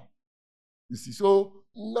goat down. You see, so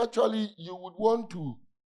naturally you would want to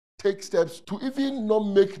take steps to even not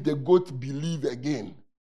make the goat believe again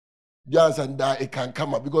Yes, and that it can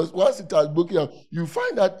come up because once it has broken out, you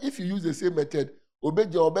find that if you use the same method, obey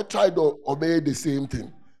try to obey the same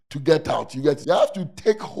thing to get out. You have to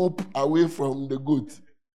take hope away from the goat.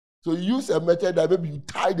 So you use a method that maybe you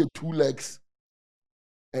tie the two legs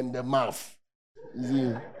and the mouth, you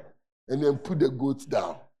see, and then put the goat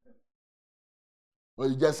down, or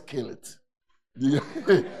you just kill it.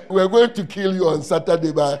 We're going to kill you on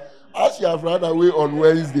Saturday, but as you have run away on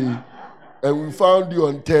Wednesday, and we found you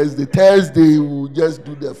on Thursday we'll just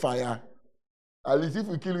do the fire. At least if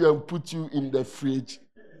we kill you and put you in the fridge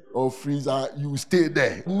or freezer, you stay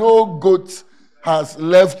there. No goat has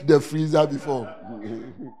left the freezer before.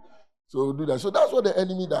 So do that. So that's what the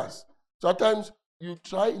enemy does. Sometimes you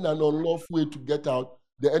try in an unlawful way to get out,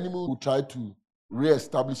 the enemy will try to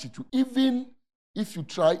re-establish it. Even if you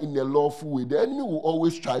try in a lawful way, the enemy will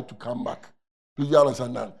always try to come back. Do you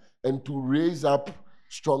understand that? And to raise up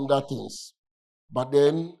stronger things. But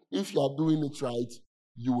then, if you are doing it right,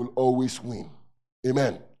 you will always win.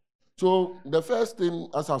 Amen. So the first thing,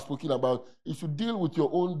 as I've spoken about, is to deal with your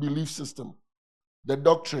own belief system, the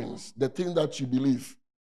doctrines, the things that you believe.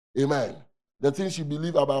 Amen. The things you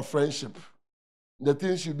believe about friendship, the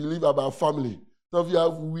things you believe about family. Some of you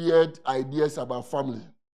have weird ideas about family.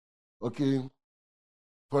 Okay.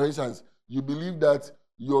 For instance, you believe that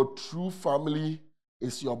your true family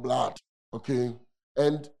is your blood. Okay.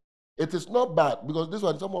 And it is not bad because this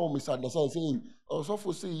one someone will misunderstand saying, oh, so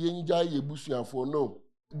for say no.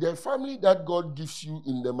 The family that God gives you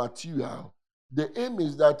in the material, the aim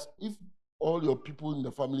is that if all your people in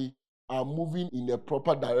the family are moving in a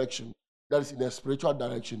proper direction, that is in a spiritual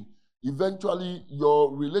direction, eventually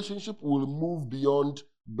your relationship will move beyond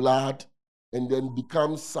blood and then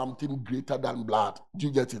become something greater than blood. Do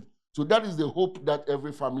you get it? So that is the hope that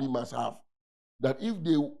every family must have. That if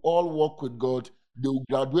they all walk with God, they will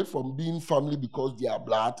graduate from being family because they are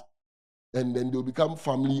blood, and then they'll become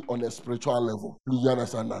family on a spiritual level. Do you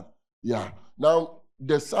understand that? Yeah. Now,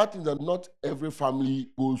 the sad thing is that not every family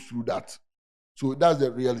goes through that. So that's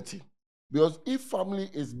the reality. Because if family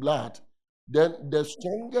is blood, then the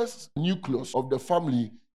strongest nucleus of the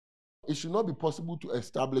family, it should not be possible to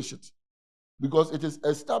establish it. Because it is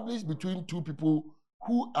established between two people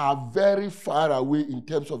who are very far away in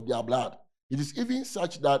terms of their blood. It is even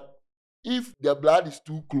such that if their blood is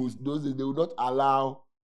too close, those days they will not allow,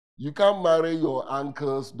 you can't marry your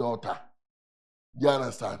uncle's daughter. Do you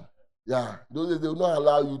understand? Yeah. Those days they will not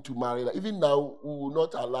allow you to marry. Even now, we will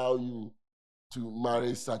not allow you to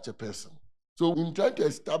marry such a person. So in trying to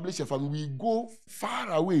establish a family, we go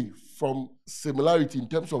far away from similarity in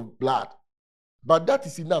terms of blood. But that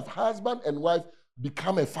is enough. Husband and wife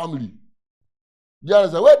become a family. You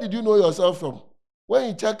understand? Where did you know yourself from? When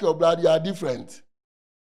you check your blood, you are different.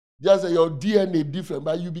 Just your DNA different,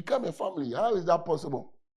 but you become a family. How is that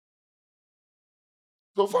possible?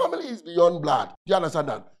 So family is beyond blood. Do you understand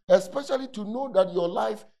that? Especially to know that your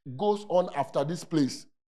life goes on after this place.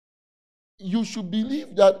 You should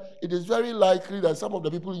believe that it is very likely that some of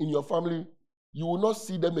the people in your family, you will not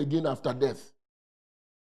see them again after death.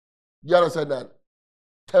 Do you understand that?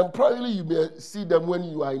 Temporarily, you may see them when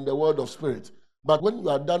you are in the world of spirit. But when you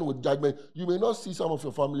are done with judgment, you may not see some of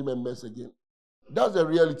your family members again. That's the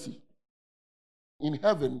reality. In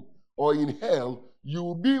heaven or in hell, you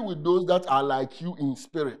will be with those that are like you in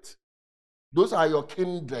spirit. Those are your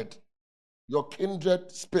kindred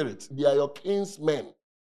spirits. They are your kinsmen.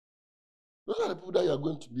 Those are the people that you are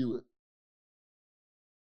going to be with.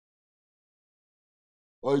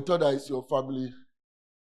 Or you thought that it's your family.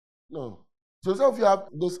 No. So some of you have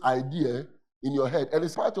this idea in your head, and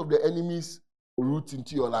it's part of the enemy's route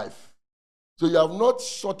into your life. So you have not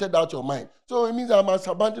sorted out your mind. So it means I must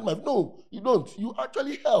abandon my... No, you don't. You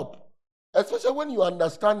actually help. Especially when you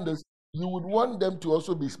understand this, you would want them to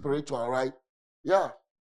also be spiritual, right? Yeah.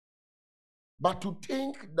 But to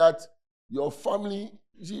think that your family...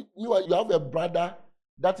 You see, you have a brother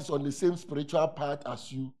that is on the same spiritual path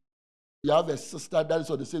as you. You have a sister that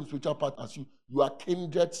is on the same spiritual path as you. You are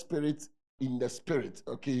kindred spirits in the spirit,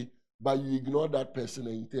 okay? But you ignore that person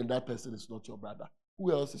and you think that person is not your brother.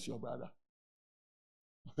 Who else is your brother?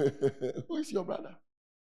 Who is your brother?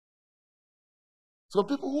 So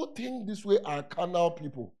people who think this way are carnal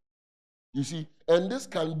people. You see, and this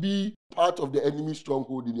can be part of the enemy's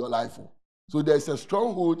stronghold in your life. So there's a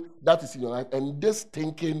stronghold that is in your life, and this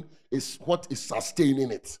thinking is what is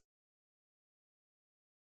sustaining it.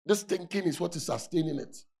 This thinking is what is sustaining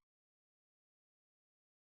it.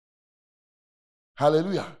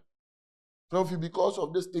 Hallelujah. Some of you, because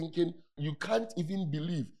of this thinking, you can't even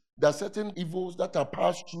believe that certain evils that are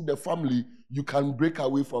passed through the family, you can break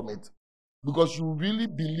away from it. Because you really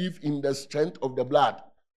believe in the strength of the blood.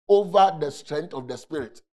 over the strength of the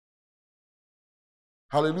Spirit.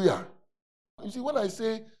 Hallelujah. You see, when I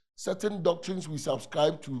say certain doctrines we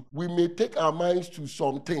subscribe to, we may take our minds to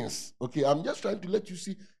some things. Okay, I'm just trying to let you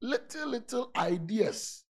see little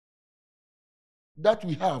ideas that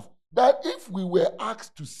we have, that if we were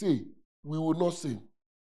asked to say, we will not say.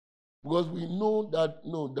 Because we know that,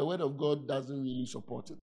 no, the word of God doesn't really support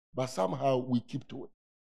it. But somehow we keep to it.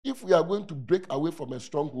 If we are going to break away from a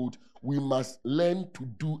stronghold, we must learn to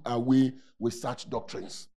do away with such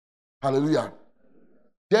doctrines. Hallelujah.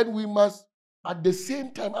 Then we must, at the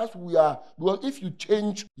same time as we are, because if you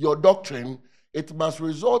change your doctrine, it must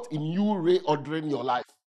result in you reordering your life.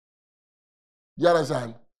 You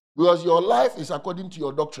understand? Because your life is according to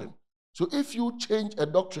your doctrine. So if you change a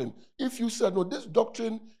doctrine, if you say, no, this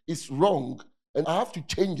doctrine is wrong and I have to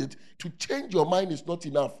change it, to change your mind is not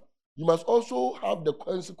enough. You must also have the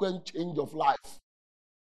consequent change of life.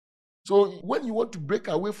 So when you want to break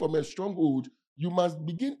away from a stronghold, you must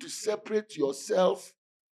begin to separate yourself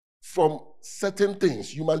from certain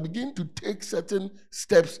things. You must begin to take certain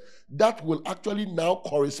steps that will actually now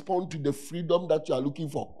correspond to the freedom that you are looking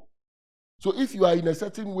for. So if you are in a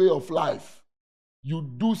certain way of life,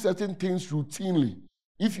 you do certain things routinely.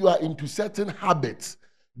 If you are into certain habits,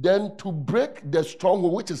 then to break the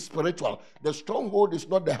stronghold, which is spiritual, the stronghold is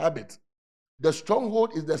not the habit. The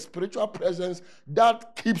stronghold is the spiritual presence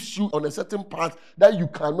that keeps you on a certain path that you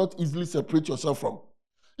cannot easily separate yourself from.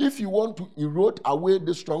 If you want to erode away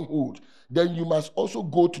the stronghold, then you must also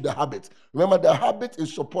go to the habit. Remember, the habit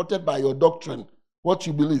is supported by your doctrine, what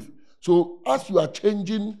you believe. So as you are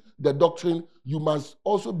changing the doctrine, you must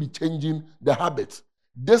also be changing the habit.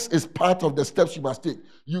 This is part of the steps you must take.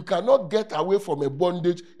 You cannot get away from a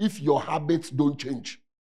bondage if your habits don't change.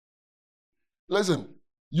 Listen,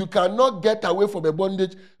 you cannot get away from a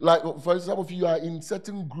bondage, like for example, if you are in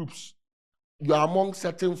certain groups, you are among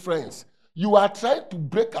certain friends, you are trying to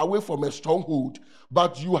break away from a stronghold,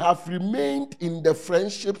 but you have remained in the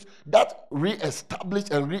friendships that re-establish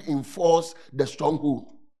and reinforce the stronghold.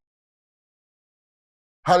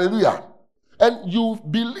 Hallelujah. And you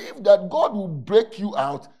believe that God will break you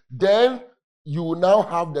out, then you will now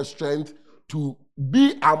have the strength to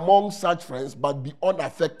be among such friends but be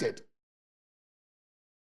unaffected.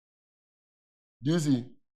 Do you see?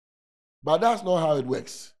 But that's not how it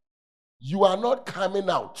works. You are not coming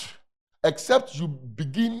out except you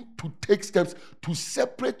begin to take steps to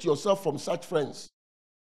separate yourself from such friends.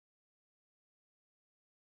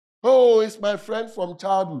 Oh, it's my friend from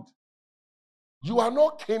childhood. You are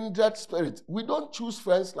not kindred spirit. We don't choose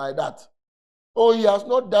friends like that. Oh, he has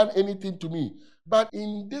not done anything to me. But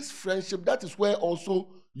in this friendship, that is where also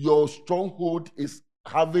your stronghold is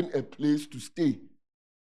having a place to stay.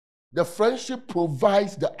 The friendship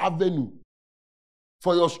provides the avenue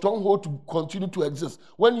for your stronghold to continue to exist.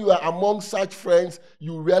 When you are among such friends,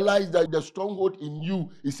 you realize that the stronghold in you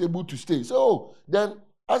is able to stay. So then,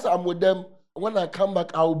 as I'm with them, when I come back,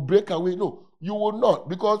 I'll break away. No, you will not.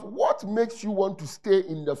 Because what makes you want to stay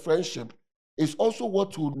in the friendship is also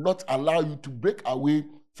what will not allow you to break away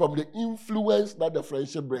from the influence that the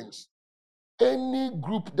friendship brings. Any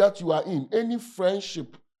group that you are in, any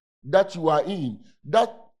friendship that you are in,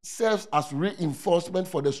 that serves as reinforcement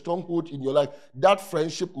for the stronghold in your life, that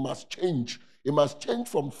friendship must change. It must change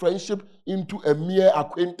from friendship into a mere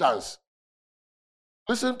acquaintance.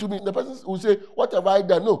 Listen to me. The person will say, what have I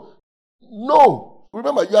done? No.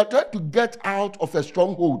 Remember, you are trying to get out of a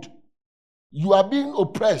stronghold. You are being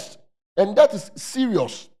oppressed, and that is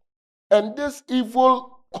serious. And this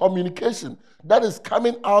evil communication that is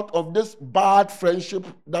coming out of this bad friendship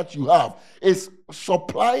that you have is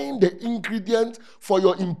supplying the ingredient for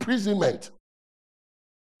your imprisonment.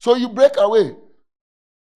 So you break away.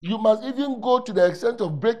 You must even go to the extent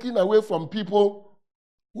of breaking away from people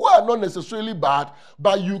who are not necessarily bad,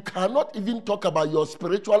 but you cannot even talk about your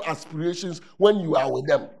spiritual aspirations when you are with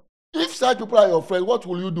them. If such people are your friends, what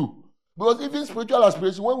will you do? Because even spiritual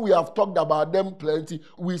aspirations, when we have talked about them plenty,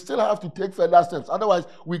 we still have to take further steps. Otherwise,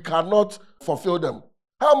 we cannot fulfill them.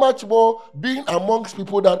 How much more being amongst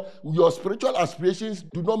people that your spiritual aspirations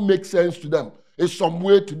do not make sense to them? It's some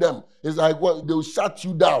way to them. It's like, well, they'll shut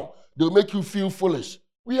you down. They'll make you feel foolish.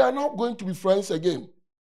 We are not going to be friends again.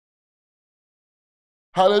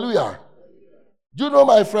 Hallelujah. Do you know,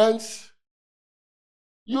 my friends?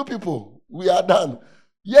 You people, we are done.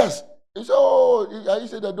 Yes. So, you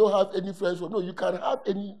say that don't have any friends. No, you can have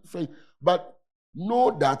any friends. But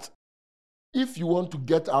know that if you want to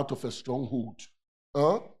get out of a stronghold,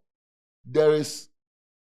 there is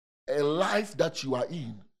a life that you are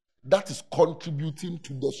in that is contributing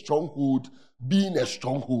to the stronghold being a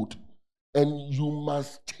stronghold. And you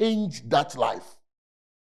must change that life.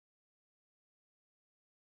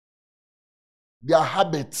 There are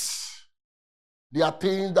habits. There are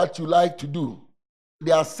things that you like to do.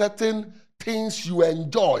 There are certain things you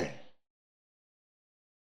enjoy.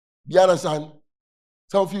 Do you understand?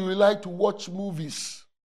 Some of you like to watch movies.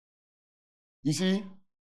 You see?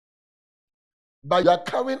 But you are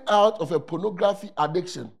coming out of a pornography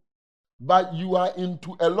addiction. But you are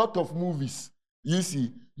into a lot of movies. You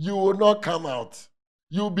see, you will not come out.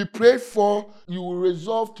 You will be prayed for. You will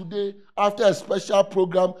resolve today after a special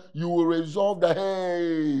program. You will resolve that,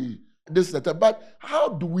 hey, this is the time. But how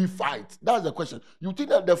do we fight? That's the question. You think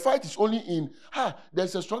that the fight is only in,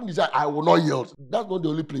 there's a strong desire, I will not yield. That's not the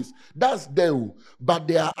only place. That's there. But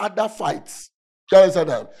there are other fights. You understand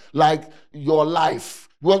that? Like your life.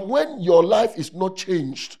 Because when your life is not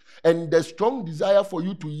changed, and the strong desire for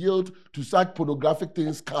you to yield to such pornographic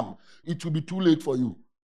things come, it will be too late for you.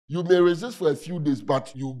 You may resist for a few days,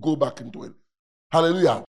 but you go back into it.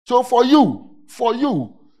 Hallelujah. So for you,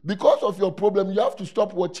 because of your problem, you have to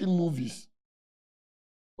stop watching movies.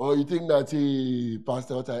 Or you think that, hey,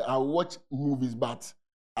 Pastor, I'll watch movies, but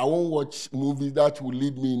I won't watch movies that will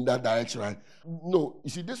lead me in that direction. Right? No,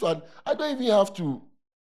 you see, this one, I don't even have to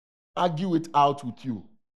argue it out with you.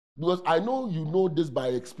 Because I know you know this by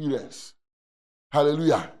experience.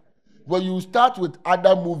 Hallelujah. When you start with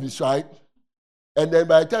other movies, right? And then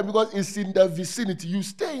by the time, because it's in the vicinity, you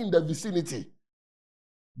stay in the vicinity.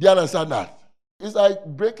 Do you understand that? It's like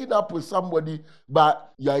breaking up with somebody,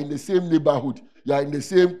 but you're in the same neighborhood. You're in the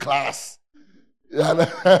same class.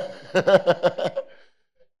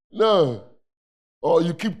 No. Or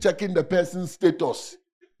you keep checking the person's status.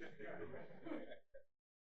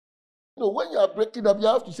 No, when you are breaking up, you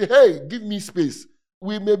have to say, hey, give me space.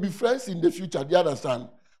 We may be friends in the future, do you understand?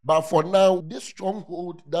 But for now, this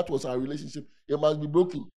stronghold that was our relationship, it must be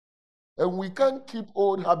broken. And we can't keep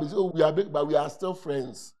old habits. Oh, we are big, but we are still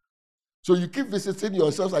friends. So you keep visiting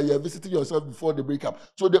yourselves and you are visiting yourself before the breakup.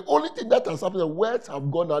 So the only thing that has happened, the words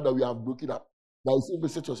have gone out that we have broken up. But you still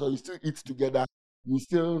visit yourself, you still eat together, you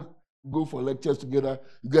still go for lectures together,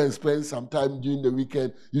 you go and spend some time during the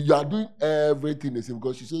weekend. You are doing everything the same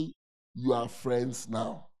because you say you are friends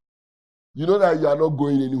now. You know that you are not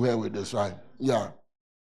going anywhere with this, right? Yeah.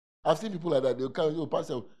 I've seen people like that. They'll come, oh,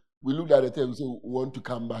 Pastor, we looked at the time, so we want to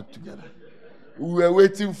come back together. We were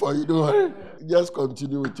waiting for you. Don't worry. Just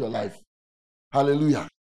continue with your life. Hallelujah.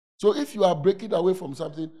 So if you are breaking away from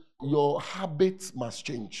something, your habits must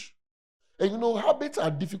change. And you know, habits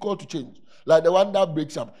are difficult to change. Like the one that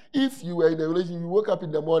breaks up. If you were in a relationship, you woke up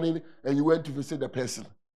in the morning and you went to visit the person.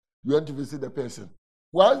 You went to visit the person.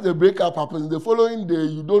 Once the breakup happens, the following day,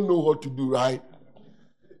 you don't know what to do, right?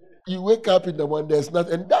 You wake up in the morning, there's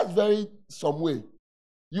nothing. And that's very some way.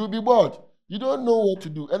 You'll be bored. You don't know what to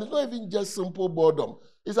do. And it's not even just simple boredom.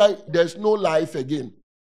 It's like there's no life again.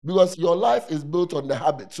 Because your life is built on the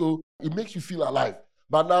habit. So it makes you feel alive.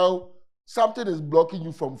 But now, something is blocking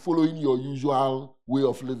you from following your usual way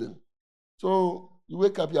of living. So you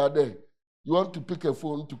wake up, you are there. You want to pick a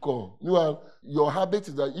phone to call. Meanwhile, your habit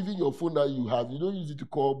is that even your phone that you have, you don't use it to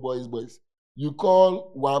call boys. You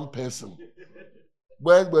call one person.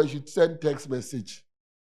 Boys should send text message.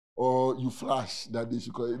 Or you flash that they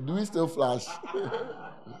should call. Do we still flash?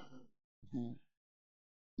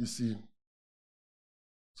 You see.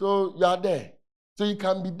 So you are there. So you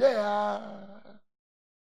can be there.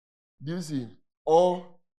 Do you see? Or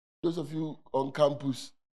those of you on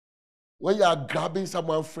campus, when you are grabbing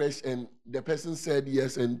someone fresh and the person said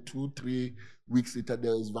yes, and 2-3 weeks later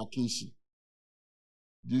there is vacation.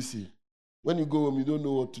 Do you see? When you go home, you don't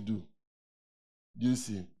know what to do. Do you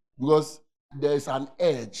see? Because there is an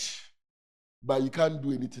edge, but you can't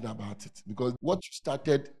do anything about it. Because what you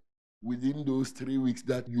started within those 3 weeks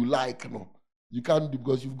that you like, no, you can't do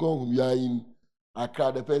because you've gone home. You are in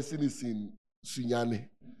Accra, the person is in Sunyane.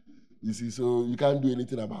 You see, so you can't do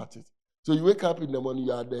anything about it. So you wake up in the morning,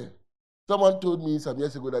 you are there. Someone told me some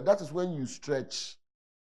years ago that is when you stretch.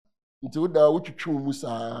 Until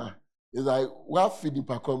that, it's like, what feeding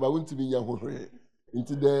per come, but won't be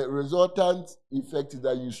into the resultant effect is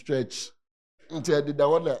that you stretch. Until the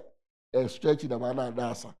one that stretch in the manner and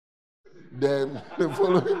dancer. Then the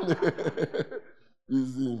following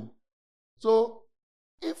is so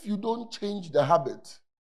if you don't change the habit,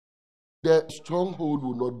 the stronghold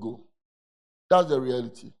will not go. That's the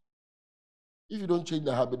reality. If you don't change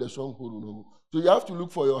the habit, the stronghold will not go. So you have to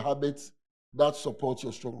look for your habits that support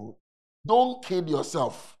your stronghold. Don't kid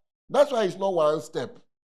yourself. That's why it's not one step.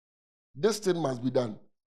 This thing must be done.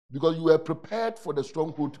 Because you were prepared for the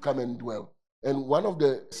stronghold to come and dwell. And one of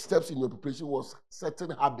the steps in your preparation was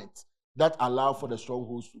certain habits that allow for the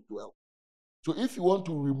strongholds to dwell. So if you want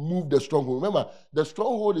to remove the stronghold, remember, the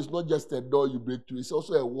stronghold is not just a door you break through, it's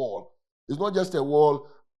also a wall. It's not just a wall.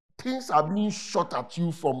 Things are being shot at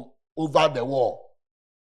you from over the wall.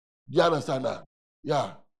 Do you understand that?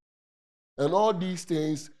 Yeah. And all these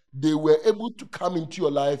things, they were able to come into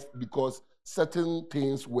your life because certain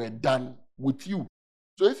things were done with you.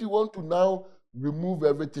 So if you want to now remove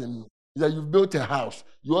everything, that you've built a house,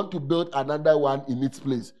 you want to build another one in its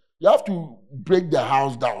place, you have to break the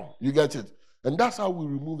house down. You get it? And that's how we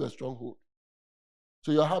remove a stronghold.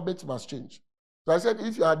 So your habits must change. So I said,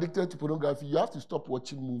 if you're addicted to pornography, you have to stop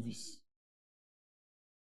watching movies.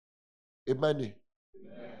 Amen.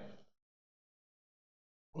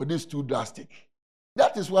 Or this is too drastic.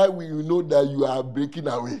 That is why we know that you are breaking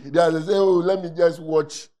away. They say, oh, let me just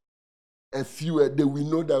watch a few a day. We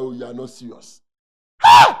know that you are not serious.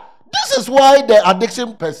 This is why the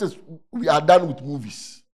addiction persists. We are done with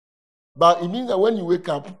movies. But it means that when you wake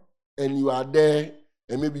up and you are there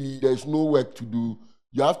and maybe there's no work to do,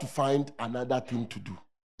 you have to find another thing to do.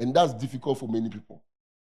 And that's difficult for many people.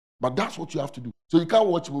 But that's what you have to do. So you can't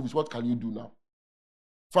watch movies. What can you do now?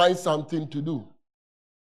 Find something to do.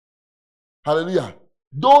 Hallelujah.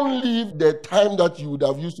 Don't leave the time that you would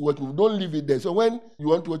have used to watch movie. Don't leave it there. So when you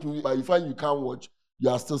want to watch movie, but you find you can't watch, you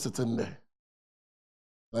are still sitting there.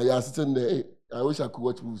 But you are sitting there. Hey, I wish I could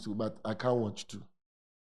watch movies too, but I can't watch too.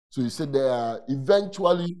 So you sit there.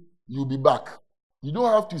 Eventually, you'll be back. You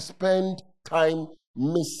don't have to spend time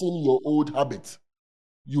missing your old habit.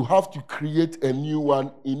 You have to create a new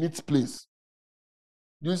one in its place.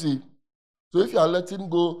 Do you see? So if you are letting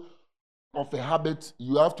go of a habit,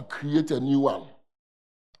 you have to create a new one.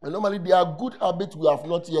 And normally there are good habits we have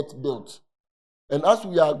not yet built. And as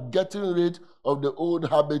we are getting rid of the old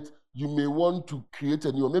habit, you may want to create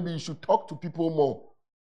a new one. Maybe you should talk to people more.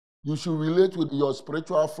 You should relate with your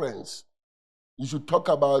spiritual friends. You should talk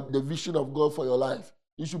about the vision of God for your life.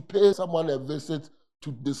 You should pay someone a visit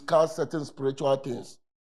to discuss certain spiritual things.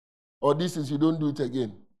 Or this is you don't do it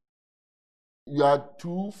again. You are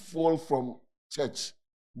too full from church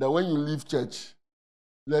that when you leave church,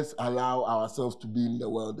 let's allow ourselves to be in the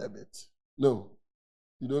world a bit. No,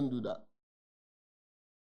 you don't do that.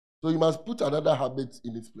 So you must put another habit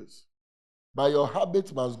in its place. But your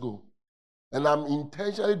habit must go. And I'm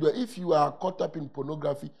intentionally doing, if you are caught up in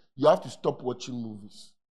pornography, you have to stop watching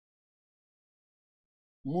movies.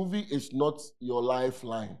 Movie is not your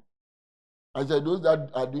lifeline. I said, those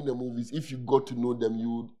that are doing the movies, if you got to know them,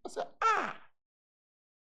 you would say,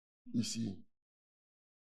 you see,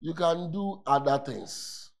 you can do other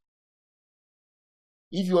things.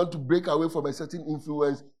 If you want to break away from a certain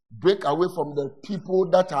influence, break away from the people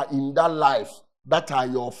that are in that life, that are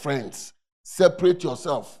your friends. Separate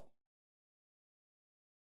yourself.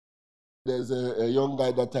 There's a young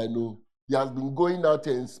guy that I know. He has been going out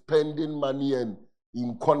and spending money and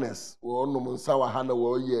in corners.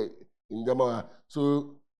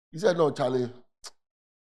 So he said, no, Charlie,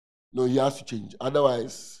 no, he has to change.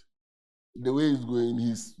 Otherwise, the way he's going,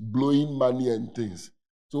 he's blowing money and things.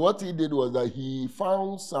 So what he did was that he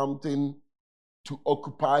found something to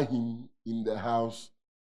occupy him in the house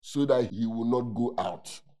so that he will not go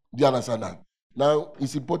out. Do you understand that? Now,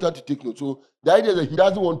 it's important to take note. So the idea is that he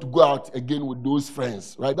doesn't want to go out again with those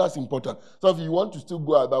friends, right? That's important. So if you want to still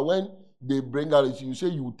go out, but when they bring out, you say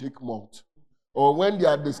you will take malt. Or when they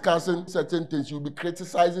are discussing certain things, you'll be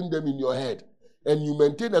criticizing them in your head. And you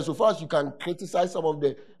maintain that so far as you can criticize some of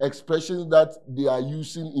the expressions that they are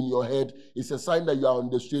using in your head, it's a sign that you are on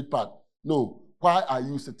the straight path. No, why are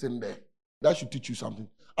you sitting there? That should teach you something.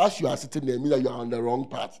 As you are sitting there, it means that you are on the wrong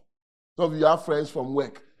path. Some of you have friends from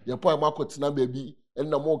work. Your point market now, baby, and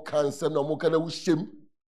no more cancer, no more kind of shame.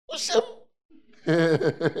 Shame.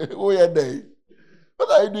 Oh, yeah, day. What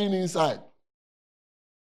are you doing inside?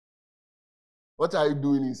 What are you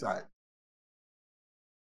doing inside?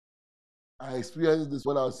 I experienced this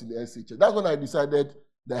when I was in the SHS. That's when I decided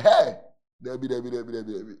that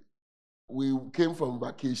we came from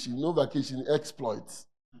vacation, no vacation, exploits.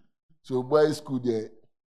 So boys school there.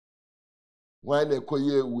 Why they call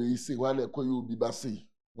you we say, why they call you bibasi,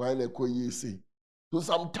 why they call you say. So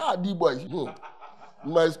some tardy boys, in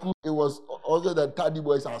my school, it was also that tardy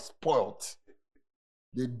boys are spoiled.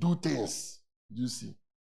 They do things, you see.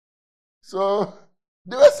 So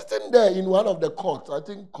they were sitting there in one of the courts, I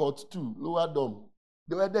think court 2, lower dome.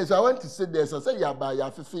 They were there. So I went to sit there. So I said,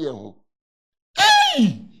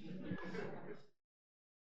 hey!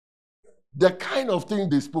 The kind of thing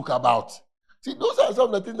they spoke about. See, those are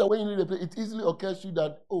some of the things that when you read the play, it easily occurs to you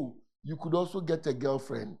that, oh, you could also get a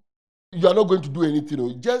girlfriend. You are not going to do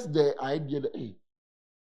anything. Just the idea that, hey,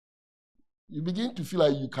 you begin to feel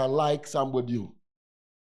like you can like somebody.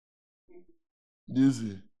 This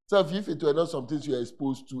is. So if it were not some things you are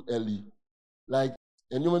exposed to early, like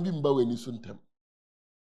And you may be when you soon them.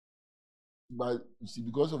 But you see,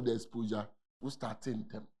 because of the exposure, we started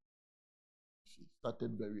them. She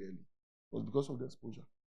started very early. It was because of the exposure.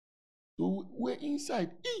 So we're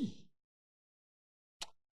inside.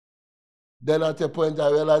 Then at a point I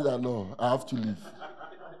realized that no, I have to leave.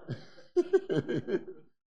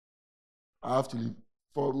 I have to leave.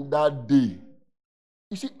 From that day.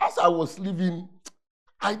 You see, as I was leaving,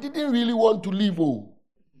 I didn't really want to leave. Oh.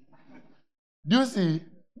 Do you see?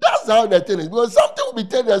 That's how the thing is. Because something will be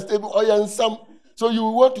telling us, and some. So you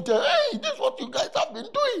want to tell, hey, this is what you guys have been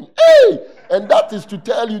doing. Hey! And that is to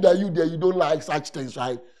tell you that you don't like such things,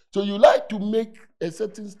 right? So you like to make a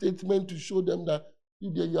certain statement to show them that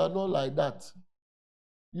you are not like that.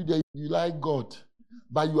 You like God,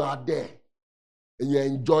 but you are there. And you're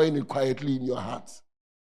enjoying it quietly in your heart.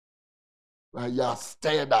 Right? You are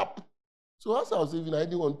stirred up. So as I was leaving, I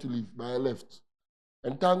didn't want to leave, but I left.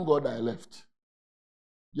 And thank God I left.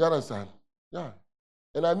 You understand? Yeah.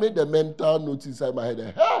 And I made the mental note inside my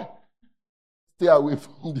head, hey, stay away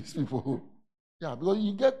from these people. Yeah, because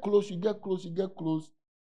you get close.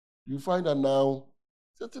 You find that now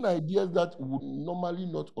certain ideas that would normally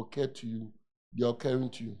not occur to you, they are occurring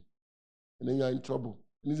to you. And then you are in trouble.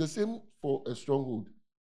 And it's the same for a stronghold.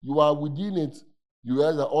 You are within it, you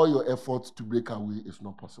realize that all your efforts to break away is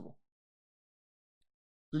not possible.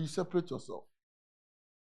 So you separate yourself.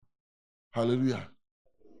 Hallelujah.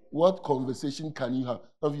 What conversation can you have?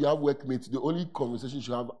 If you have workmates, the only conversation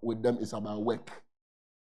you have with them is about work.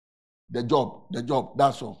 The job,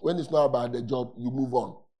 that's all. When it's not about the job, you move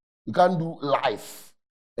on. You can't do life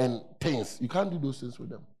and things. You can't do those things with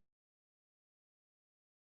them.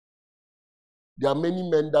 There are many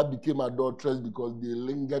men that became adulterers because they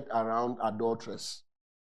lingered around adulteress.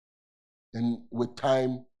 And with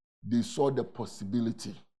time, they saw the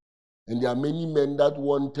possibility. And there are many men that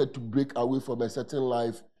wanted to break away from a certain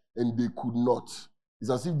life and they could not. It's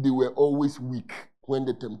as if they were always weak when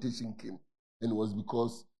the temptation came. And it was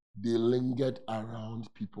because they lingered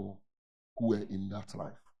around people who were in that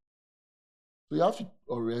life. So you have to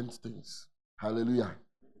orient things. Hallelujah.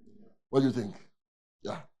 What do you think?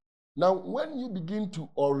 Yeah. Now, when you begin to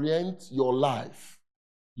orient your life,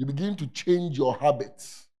 you begin to change your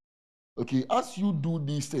habits. Okay, as you do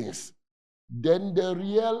these things, then the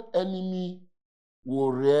real enemy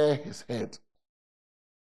will rear his head.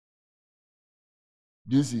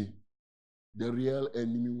 Do you see? The real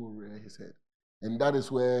enemy will rear his head. And that is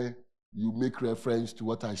where you make reference to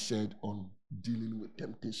what I shared on dealing with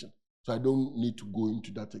temptation. So I don't need to go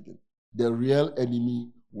into that again. The real enemy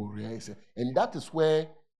will rear his head. And that is where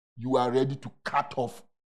you are ready to cut off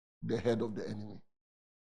the head of the enemy.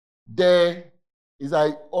 There is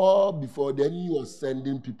like all before the enemy was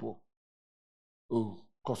sending people. Oh,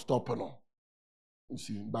 Costopano. You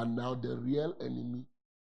see, but now the real enemy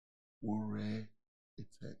will rear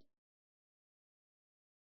its head.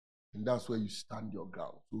 And that's where you stand your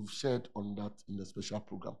ground. We've shared on that in the special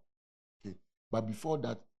program. Okay. But before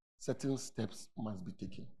that, certain steps must be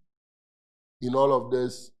taken. In all of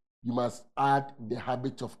this, you must add the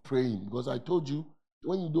habit of praying. Because I told you,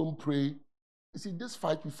 when you don't pray, you see, this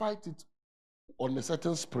fight, we fight it on a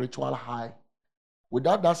certain spiritual high.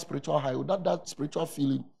 Without that spiritual high, without that spiritual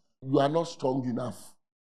feeling, you are not strong enough.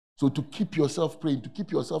 So to keep yourself praying, to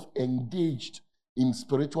keep yourself engaged in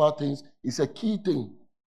spiritual things is a key thing.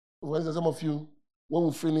 For instance, some of you, when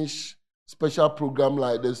we finish special program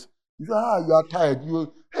like this, you are tired.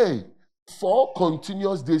 Hey, for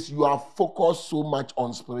continuous days, you are focused so much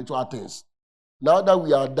on spiritual things. Now that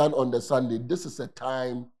we are done on the Sunday, this is a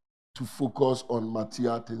time to focus on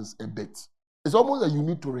material things a bit. It's almost that you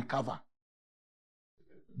need to recover.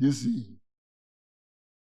 You see?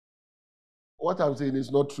 What I'm saying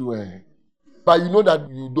is not true. But you know that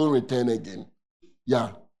you don't return again.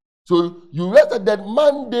 Yeah. So you rest that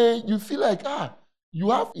Monday, you feel like,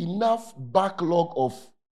 you have enough backlog of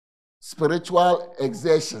spiritual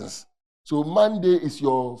exertions. So Monday is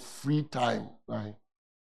your free time, right?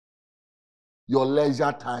 Your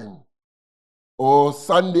leisure time. Or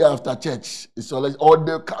Sunday after church is your leisure. Or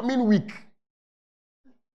the coming week.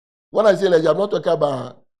 When I say leisure, I'm not talking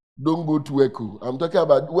about don't go to work. I'm talking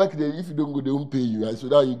about work day. If you don't go, they won't pay you. Right? So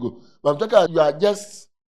there you go. But I'm talking about you are just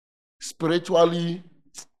spiritually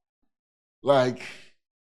like,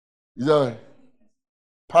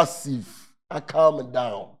 passive, calm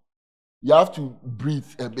down. You have to breathe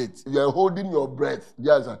a bit. You are holding your breath.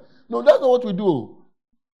 Yes. No, that's not what we do.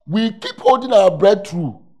 We keep holding our breath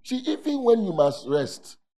through. See, even when you must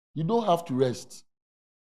rest, you don't have to rest.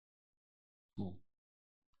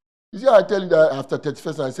 You see, I tell you that after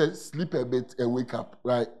 31st, I said sleep a bit and wake up,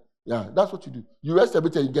 right? Yeah, that's what you do. You rest a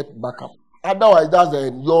bit and you get back up. Otherwise, that's the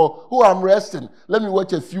end. I'm resting. Let me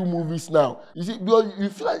watch a few movies now. You see, because you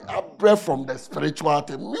feel like I'm breath from the spiritual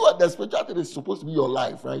thing. Meanwhile, the spiritual thing is supposed to be your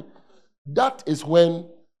life, right? That is when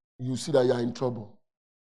you see that you are in trouble.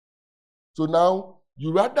 So now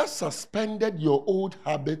you rather suspended your old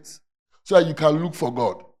habits so that you can look for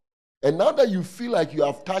God. And now that you feel like you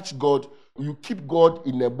have touched God, you keep God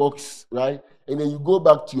in a box, right? And then you go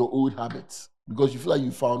back to your old habits because you feel like you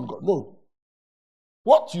found God. No.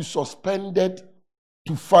 What you suspended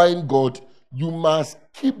to find God, you must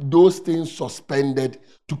keep those things suspended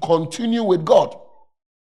to continue with God.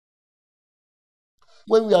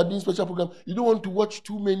 When we are doing special program, you don't want to watch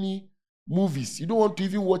too many movies. You don't want to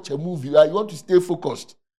even watch a movie. Right? You want to stay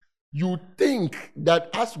focused. You think that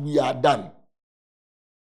as we are done,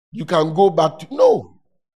 you can go back to... No.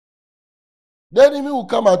 The enemy will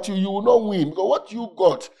come at you. You will not win. Because what you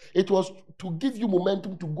got, it was to give you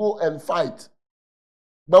momentum to go and fight.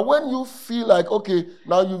 But when you feel like, okay,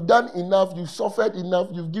 now you've done enough, you've suffered enough,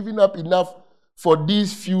 you've given up enough for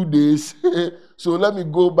these few days, so let me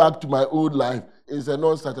go back to my old life, it's a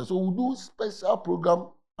non-starter. So we'll do special program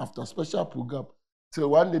after special program. So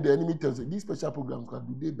one day the enemy tells you, these special programs,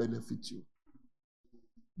 do they benefit you?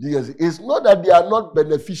 Yes, it's not that they are not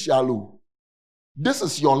beneficial. This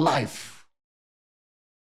is your life.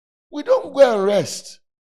 We don't go and rest.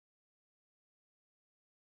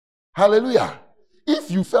 Hallelujah.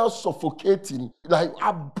 If you felt suffocating, like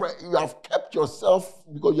you have kept yourself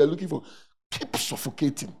because you're looking for, keep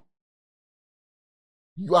suffocating.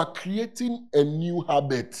 You are creating a new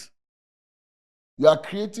habit. You are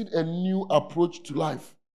creating a new approach to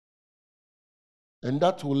life. And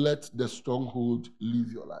that will let the stronghold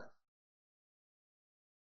leave your life.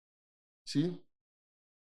 See?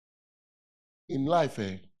 In life,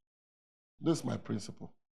 this is my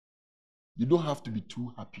principle. You don't have to be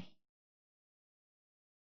too happy.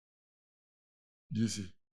 Do you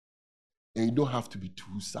see? And you don't have to be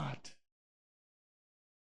too sad.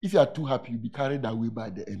 If you are too happy, you'll be carried away by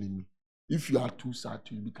the enemy. If you are too sad,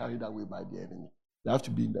 you'll be carried away by the enemy. You have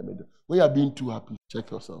to be in the middle. When you are being too happy,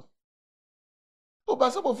 check yourself. Oh,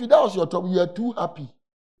 but some of you, that was your trouble. You are too happy.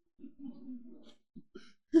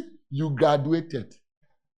 You graduated.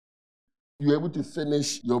 You were able to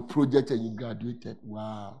finish your project and you graduated.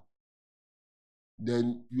 Wow.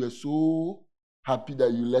 Then you are so happy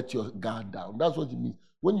that you let your guard down. That's what it means.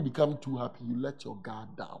 When you become too happy, you let your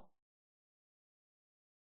guard down.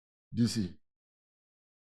 Do you see?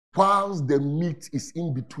 Whilst the meat is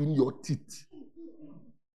in between your teeth,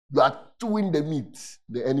 you are chewing the meat,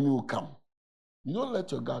 the enemy will come. You don't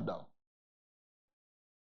let your guard down.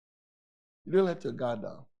 You don't let your guard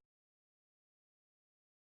down.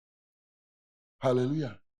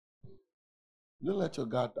 Hallelujah. You don't let your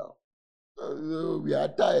guard down. We are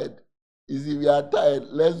tired. You see, we are tired.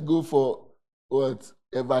 Let's go for what?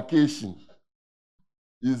 A vacation.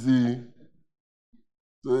 You see?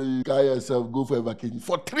 So you carry yourself, go for a vacation.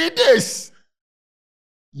 For 3 days.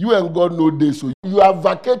 You and God know this. So you are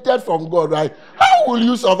vacated from God, right? How will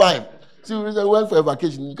you survive? See, we went for a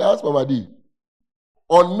vacation. You can ask Mama D.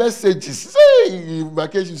 On messages. Say,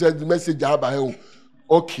 vacation says the message about him.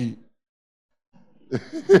 Okay.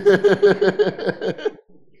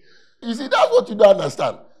 You see, that's what you don't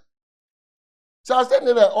understand. So I said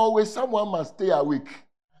that always someone must stay awake.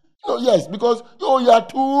 No, yes, because you are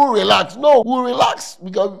too relaxed. No, we relax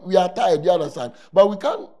because we are tired, you understand? But we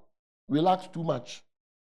can't relax too much.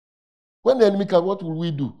 When the enemy comes, what will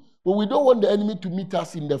we do? But we don't want the enemy to meet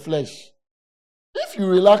us in the flesh. If you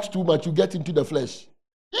relax too much, you get into the flesh.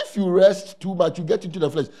 If you rest too much, you get into the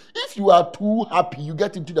flesh. If you are too happy, you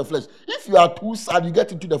get into the flesh. If you are too sad, you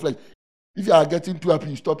get into the flesh. If you are getting too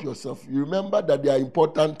happy, you stop yourself. You remember that there are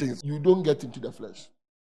important things. You don't get into the flesh.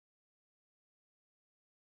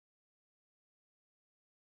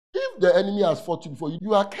 If the enemy has fought you before,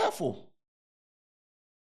 you are careful.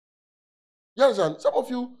 You understand? Some of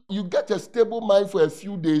you, you get a stable mind for a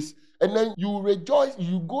few days, and then you rejoice,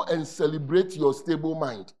 you go and celebrate your stable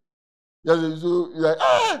mind. So you're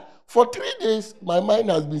like, for 3 days, my mind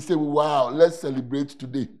has been stable. Wow, let's celebrate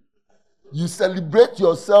today. You celebrate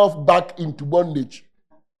yourself back into bondage.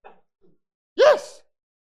 Yes.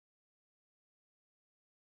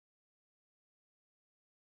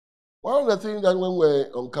 One of the things that when we were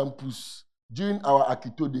on campus, during our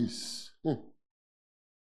Akito days,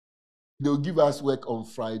 they'll give us work on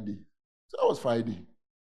Friday. So that was Friday.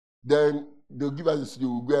 Then they'll give us a studio,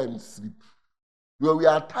 we'll go and sleep. Well, we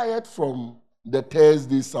are tired from the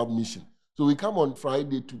Thursday submission. So we come on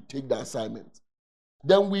Friday to take the assignment.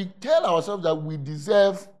 Then we tell ourselves that we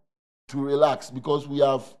deserve to relax because we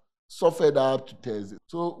have suffered up to Thursday.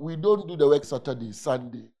 So we don't do the work Saturday,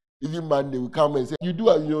 Sunday. Even Monday will come and say, you do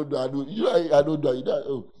and you don't do. I do. You know, I don't do. You don't.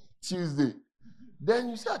 Oh, Tuesday. Then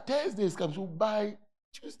you say Thursday is coming. So by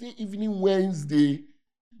Tuesday evening, Wednesday,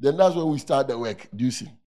 then that's when we start the work. Do you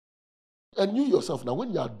see? And you yourself now,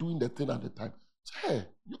 when you are doing the thing at the time, say, hey,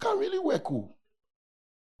 you can really work. Go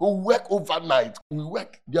work overnight. We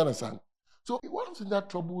work. Do you understand? So one of the things that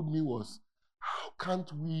troubled me was, how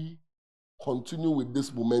can't we continue with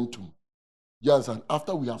this momentum? Do you understand?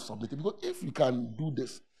 After we have submitted, because if you can do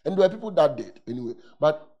this, and there were people that did anyway,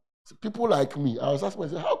 but people like me, I was asking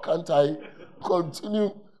myself, how can't I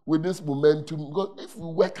continue with this momentum? Because if we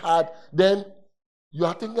work hard, then you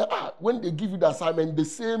are thinking, when they give you the assignment, the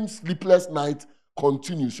same sleepless night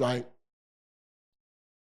continues, right?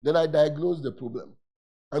 Then I diagnosed the problem.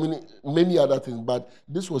 I mean, many other things, but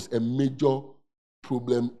this was a major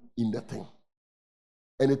problem in the thing.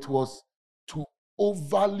 And it was to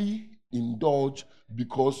overly indulge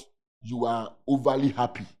because you are overly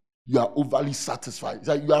happy. You are overly satisfied. It's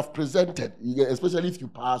like you have presented, especially if you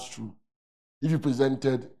pass through. If you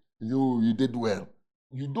presented, you did well.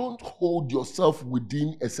 You don't hold yourself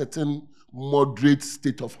within a certain moderate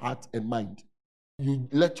state of heart and mind. You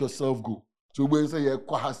let yourself go. So when you say you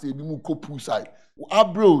go poolside,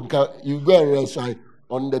 you go and rest right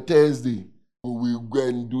on the Thursday. We go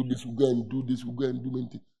and do this, we go and do this, we go and do many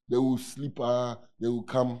things. Then we'll sleep, then we'll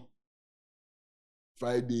come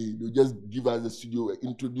Friday. They'll just give us the studio,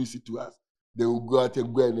 introduce it to us. Then we'll go out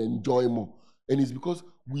and enjoy more. And it's because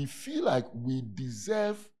we feel like we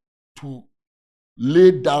deserve to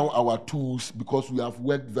lay down our tools because we have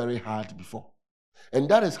worked very hard before. And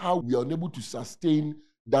that is how we are unable to sustain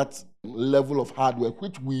that level of hard work,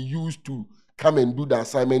 which we use to come and do the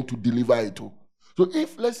assignment to deliver it. So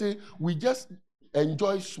if, let's say, we just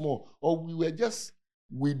enjoy small, or we were just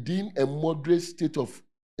within a moderate state of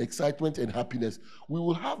excitement and happiness, we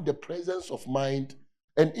will have the presence of mind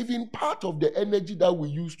and even part of the energy that we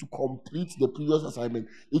use to complete the previous assignment.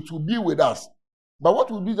 It will be with us. But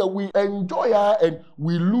what will be that we enjoy it and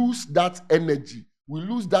we lose that energy. We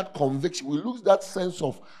lose that conviction. We lose that sense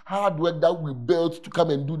of hard work that we built to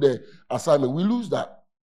come and do the assignment. We lose that.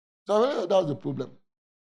 So I realized that was the problem.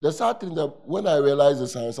 The sad thing that when I realized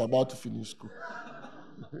this, I was about to finish school.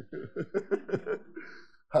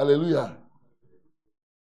 Hallelujah.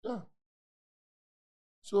 Yeah.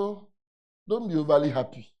 So don't be overly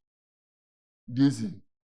happy. Dizzy.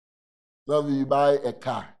 Now you buy a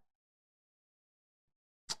car.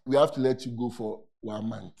 We have to let you go for 1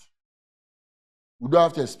 month. We don't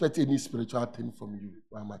have to expect any spiritual thing from you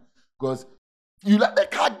 1 month. Because you let the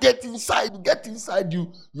car get inside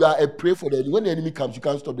you. You are a prey for the enemy. When the enemy comes, you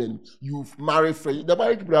can't stop the enemy. You marry fresh. The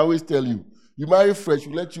married people always tell you, you marry fresh,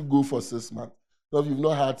 we let you go for 6 months. So if you've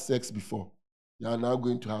not had sex before, you are now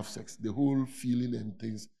going to have sex. The whole feeling and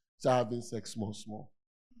things, start having sex small.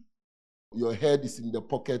 Your head is in the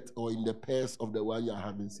pocket or in the purse of the one you are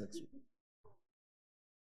having sex with.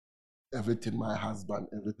 Everything my husband.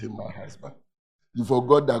 You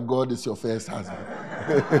forgot that God is your first husband.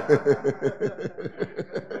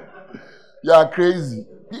 You are crazy.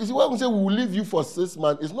 You see, when we say we will leave you for 6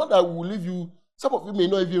 months, it's not that we will leave you. Some of you may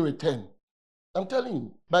not even return. I'm telling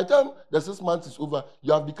you, by the time the 6 months is over,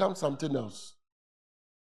 you have become something else.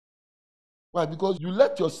 Why? Because you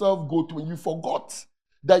let yourself go to, you forgot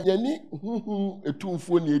that you need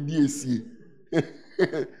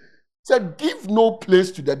said, give no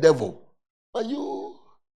place to the devil. But you,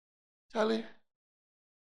 Charlie,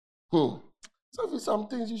 some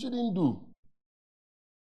things you shouldn't do.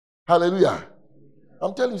 Hallelujah.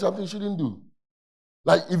 I'm telling you something you shouldn't do.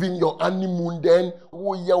 Like even your honeymoon then,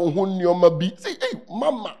 say, hey,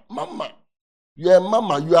 mama, you're a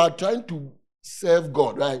mama, you are trying to serve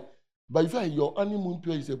God, right? But if your honeymoon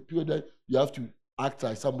period is a period that you have to act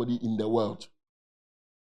like somebody in the world.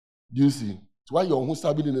 Do you see? It's why you're in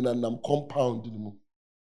a compound.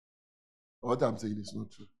 What I'm saying is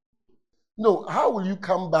not true. No, how will you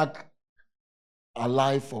come back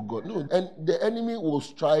alive for God? No, and the enemy will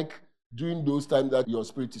strike during those times that your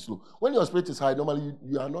spirit is low. When your spirit is high, normally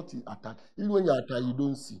you are not attacked. Even when you are attacked, you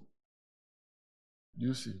don't see. Do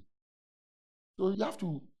you see? So you have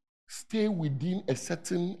to stay within a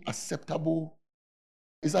certain acceptable.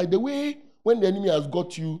 It's like the way when the enemy has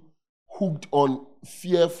got you hooked on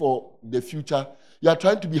fear for the future, you are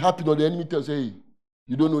trying to be happy, or the enemy tells you, hey,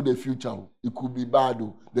 you don't know the future. It could be bad.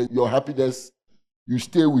 Then your happiness, you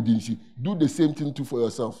stay within. You do the same thing too for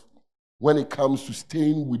yourself. When it comes to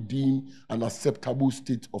staying within an acceptable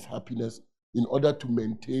state of happiness in order to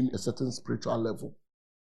maintain a certain spiritual level.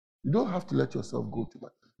 You don't have to let yourself go too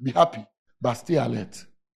much. Be happy, but stay alert.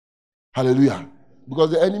 Hallelujah.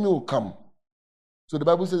 Because the enemy will come. So the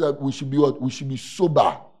Bible says that we should be what? We should be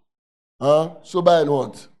sober. Huh? Sober and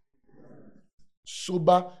what?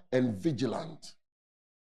 Sober and vigilant.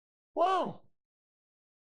 Wow.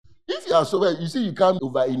 If you are sober, you see, you can't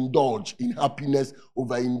overindulge in happiness,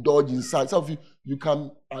 overindulge in sad. Some of you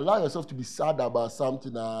can allow yourself to be sad about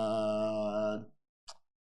something and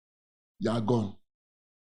you are gone.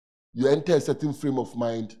 You enter a certain frame of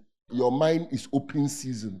mind. Your mind is open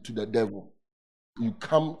season to the devil. You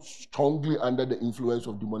come strongly under the influence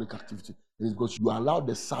of demonic activity. And it's because you allow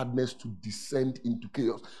the sadness to descend into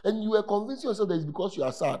chaos. And you are convincing yourself that it's because you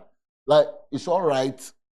are sad. Like, it's all right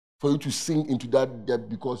for you to sink into that depth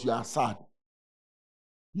because you are sad.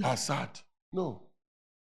 You are sad. No.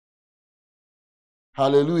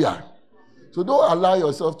 Hallelujah. So don't allow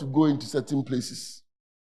yourself to go into certain places.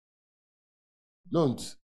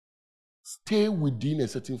 Don't. Stay within a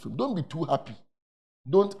certain frame. Don't be too happy.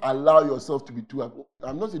 Don't allow yourself to be too happy.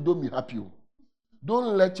 I'm not saying don't be happy.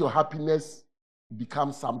 Don't let your happiness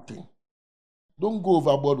become something. Don't go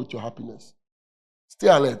overboard with your happiness. Stay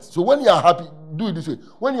alert. So when you are happy, do it this way.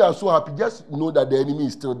 When you are so happy, just know that the enemy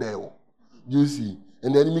is still there. You see?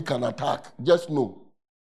 And the enemy can attack. Just know.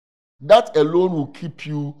 That alone will keep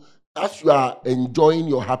you, as you are enjoying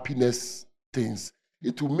your happiness things,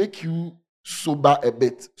 it will make you sober a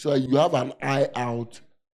bit. So you have an eye out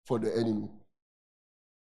for the enemy.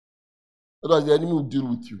 Otherwise, the enemy will deal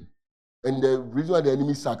with you. And the reason why the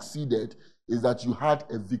enemy succeeded is that you had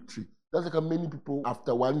a victory. That's like many people,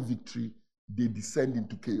 after one victory, they descend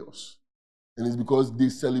into chaos. And it's because they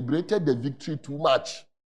celebrated the victory too much.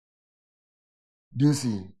 Do you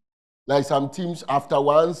see? Like some teams, after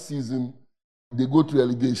one season, they go to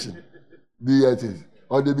relegation. Do you get it?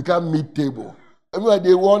 Or they become mid-table. I mean,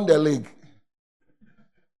 they won the league.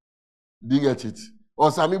 Do you get it?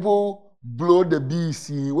 Or some people blow the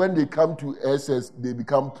BC. When they come to SS, they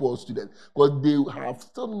become poor students. Because they have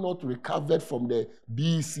still not recovered from the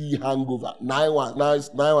BC hangover.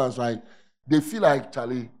 9-1, right? They feel like,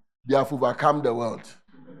 Charlie, they have overcome the world.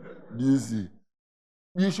 Do you see?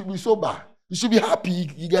 You should be sober. You should be happy.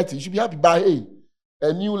 You get it? You should be happy. But hey,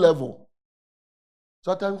 a new level.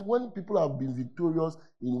 Sometimes when people have been victorious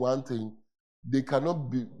in one thing, they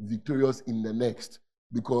cannot be victorious in the next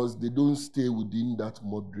because they don't stay within that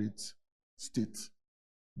moderate state.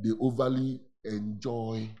 They overly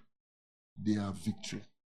enjoy their victory.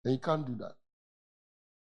 And you can't do that.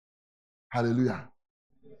 Hallelujah.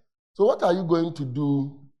 So what are you going to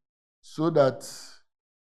do so that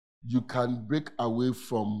you can break away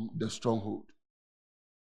from the stronghold?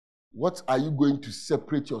 What are you going to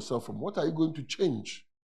separate yourself from? What are you going to change?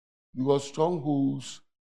 Because strongholds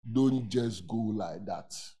don't just go like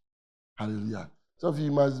that. Hallelujah. So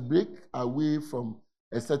you must break away from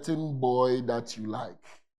a certain boy that you like.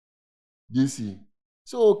 Do you see?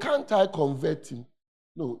 So can't I convert him?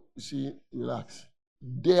 No, you see, relax.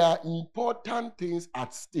 There are important things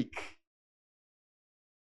at stake.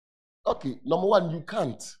 Okay, number one, you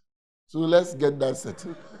can't. So let's get that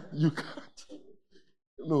settled. You can't.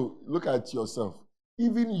 No, look at yourself.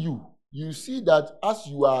 Even you see that as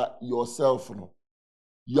you are yourself,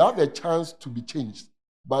 you have a chance to be changed.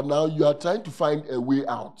 But now you are trying to find a way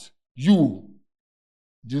out. Do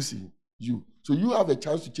you see? So you have a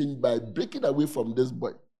chance to change by breaking away from this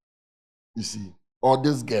boy, you see, or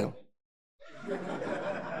this girl.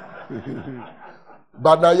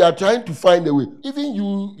 But now you are trying to find a way. Even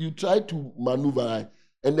you try to maneuver, right?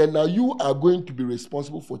 And then now you are going to be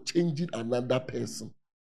responsible for changing another person.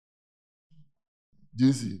 Do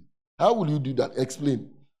you see? How will you do that?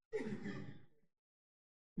 Explain.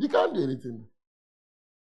 You can't do anything.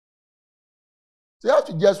 So you have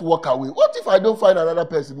to just walk away. What if I don't find another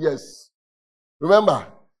person? Yes. Remember,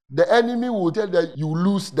 the enemy will tell that you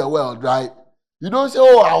lose the world, right? You don't say,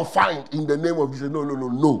 oh, I'll find in the name of Jesus.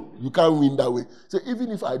 No. You can't win that way. So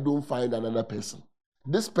even if I don't find another person,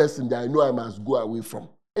 this person that I know I must go away from.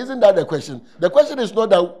 Isn't that the question? The question is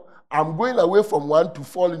not that I'm going away from one to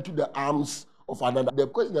fall into the arms of another. The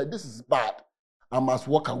question is that this is bad. I must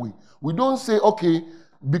walk away. We don't say, okay,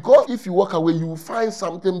 because if you walk away, you will find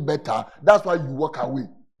something better. That's why you walk away.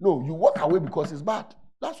 No, you walk away because it's bad.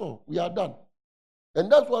 That's all. We are done.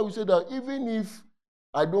 And that's why we say that even if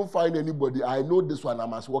I don't find anybody, I know this one I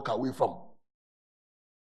must walk away from.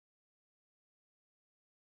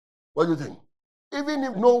 What do you think? Even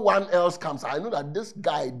if no one else comes, I know that this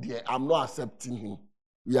guy there, I'm not accepting him.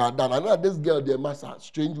 We are done. I know that this girl there must a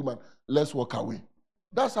strange woman. Let's walk away.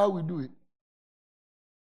 That's how we do it.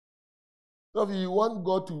 So if you want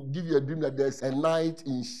God to give you a dream that there's a knight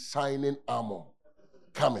in shining armor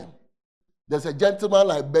coming, there's a gentleman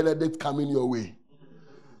like Benedict coming your way.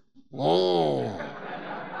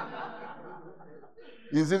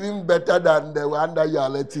 It's even better than the one that you are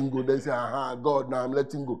letting go. They say, aha, God, now I'm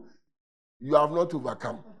letting go. You have not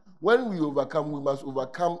overcome. When we overcome, we must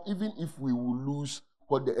overcome even if we will lose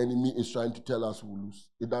what the enemy is trying to tell us we will lose.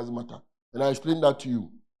 It doesn't matter. And I explained that to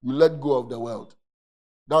you. You let go of the world.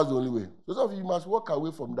 That's the only way. So some of you must walk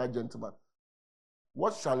away from that gentleman.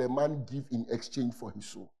 What shall a man give in exchange for his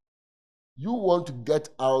soul? You want to get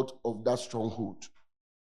out of that stronghold.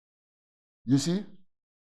 You see?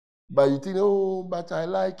 But you think, oh, but I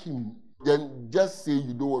like him. Then just say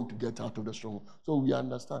you don't want to get out of the stronghold. So we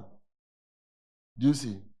understand. Do you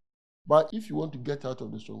see? But if you want to get out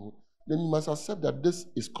of the stronghold, then you must accept that this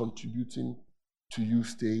is contributing to you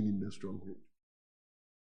staying in the stronghold.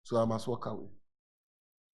 So I must walk away.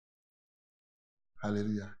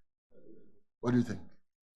 Hallelujah. What do you think?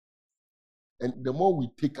 And the more we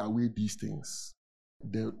take away these things,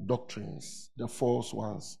 the doctrines, the false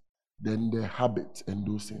ones, then the habit and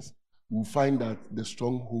those things, we'll find that the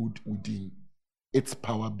stronghold within, its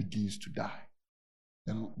power begins to die.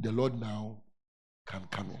 And the Lord now can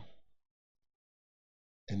come in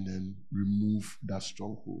and then remove that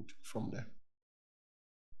stronghold from them.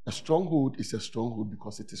 A stronghold is a stronghold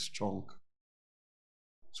because it is strong.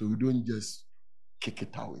 So we don't just kick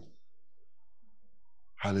it away.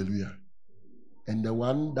 Hallelujah. And the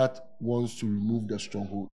one that wants to remove the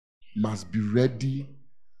stronghold must be ready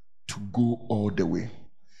to go all the way.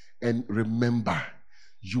 And remember,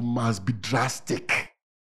 you must be drastic.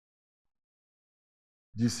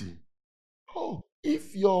 You see? Oh,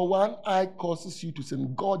 if your one eye causes you to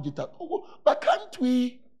sin, God did that. Oh, but can't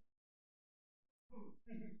we?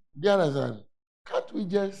 Do you understand? Can't we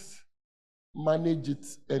just manage it?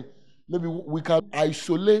 And maybe we can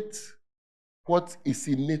isolate what is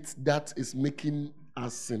in it that is making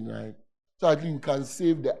us sin, right? So at least you can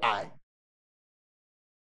save the eye.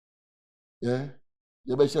 Yeah?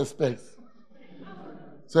 You better specs.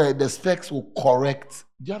 So the specs will correct.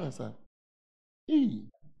 Do you understand?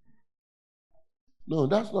 No,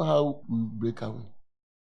 that's not how we break away.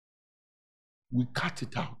 We cut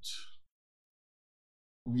it out.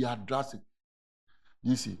 We address it.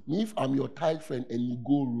 You see, if I'm your tight friend and you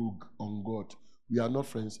go rogue on God, we are not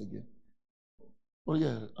friends again. Oh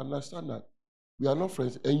yeah, understand that. We are not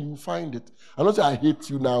friends, and you find it. I'm not saying I hate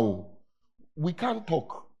you now. We can't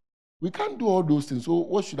talk. We can't do all those things. So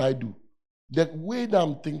what should I do? The way that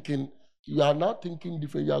I'm thinking, you are now thinking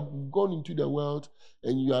different. You have gone into the world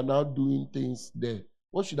and you are now doing things there.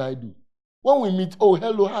 What should I do? When we meet, oh,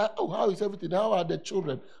 hello, how is everything? How are the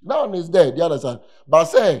children? Now one is there, the other side. But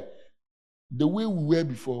say, the way we were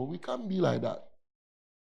before, we can't be like that.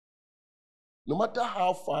 No matter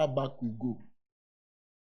how far back we go.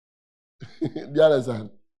 The other side.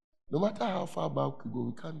 No matter how far back we go,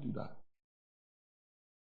 we can't do that.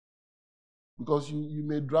 Because you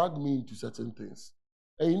may drag me into certain things.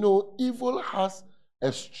 And you know, evil has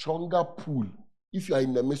a stronger pull. If you are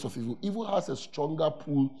in the midst of evil, evil has a stronger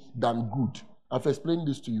pull than good. I've explained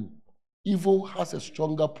this to you. Evil has a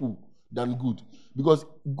stronger pull than good. Because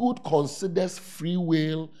good considers free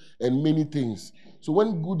will and many things. So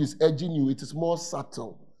when good is urging you, it is more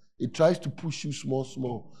subtle. It tries to push you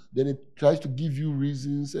small. Then it tries to give you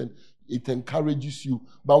reasons and it encourages you.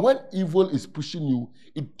 But when evil is pushing you,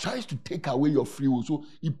 it tries to take away your free will. So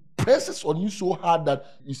it presses on you so hard that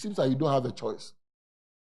it seems like you don't have a choice.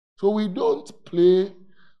 So we don't play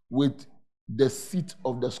with the seat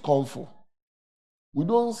of the scornful. We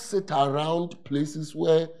don't sit around places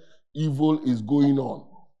where evil is going on.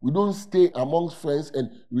 We don't stay amongst friends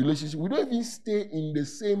and relationships. We don't even stay in the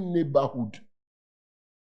same neighborhood.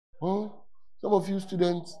 Huh? Some of you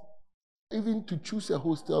students, even to choose a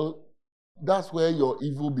hostel, that's where your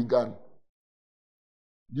evil began.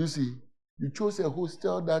 You see, you chose a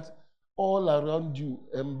hostel that all around you,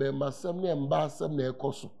 when I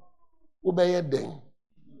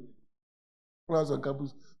was on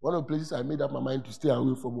campus, one of the places I made up my mind to stay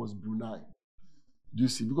away from was Brunei. Do you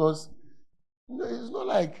see? Because it's not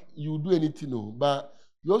like you do anything, no, but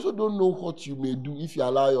you also don't know what you may do if you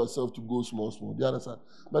allow yourself to go small. Do you understand?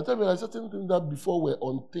 But tell me, there are certain things that before were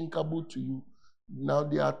unthinkable to you, now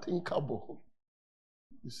they are thinkable.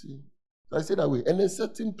 You see? So I say that way. And in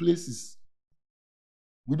certain places,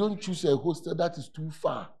 we don't choose a hostel that is too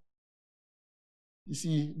far. You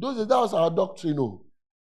see, that was our doctrine, no.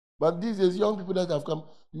 But these days, young people that have come,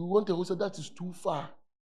 you want a hostel that is too far.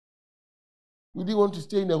 We didn't want to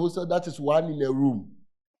stay in a hostel that is one in a room.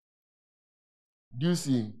 Do you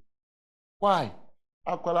see? Why?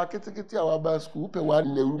 Akwala ketekete a waba school, who one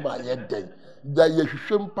in a room a yede. That you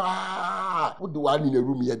shempa. Put the one in a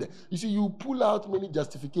room yede. You see, you pull out many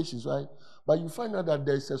justifications, right? But you find out that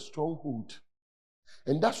there is a stronghold.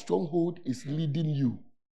 And that stronghold is leading you,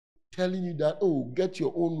 telling you that, oh, get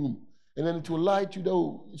your own room. And then it will lie to you that,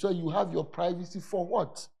 oh, so you have your privacy for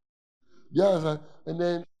what? Yes, and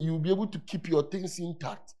then you'll be able to keep your things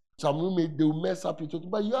intact. Some roommates, they will mess up your things.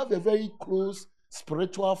 But you have a very close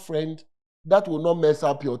spiritual friend that will not mess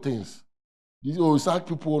up your things. Such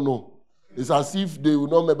people know. It's as if they will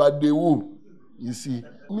not mess, but they will. You see.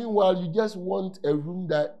 Meanwhile, you just want a room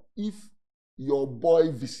that if your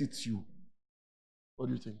boy visits you, what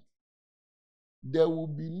do you think? There will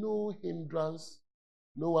be no hindrance.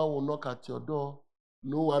 No one will knock at your door.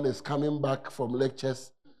 No one is coming back from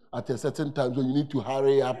lectures at a certain time, so you need to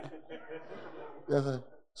hurry up. Yes, sir.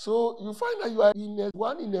 So you find that you are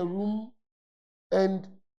one in a room, and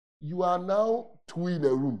you are now two in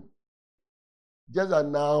a room. Just as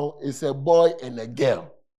now it's a boy and a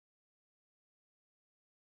girl.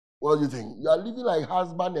 What do you think? You are living like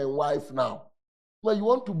husband and wife now. But you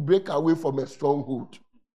want to break away from a stronghold.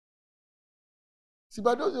 See,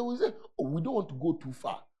 but those we say, oh, we don't want to go too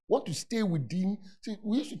far. We want to stay within. See,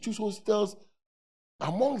 we used to choose hostels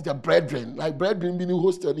amongst the brethren, like brethren being in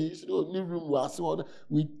hostel,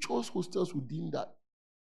 we chose hostels within that.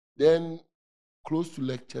 Then, close to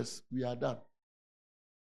lectures, we are done.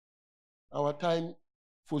 Our time,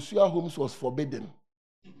 Fosua homes was forbidden.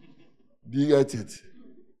 Do you get it?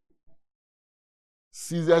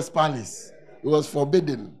 Caesar's Palace, it was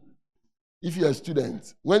forbidden. If you are a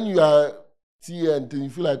student, when you are TN, you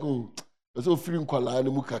feel like, oh, you're so free in Kuala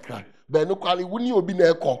Lumpur. But no Kuala, when you be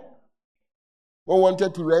there, we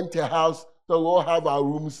wanted to rent a house, so we all have our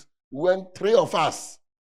rooms. We went 3 of us.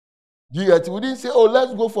 You get it? We didn't say, oh,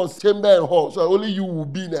 let's go for chamber and hall, so only you will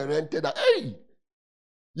be in a rented. Hey,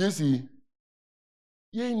 you see,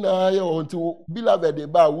 you know, until beloved the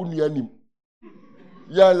bar wouldn't hear him.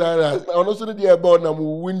 Yes. And also the about them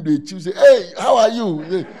will window. You say, hey, how are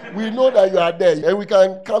you? We know that you are there, and we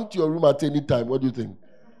can come to your room at any time. What do you think?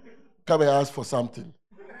 Come and ask for something.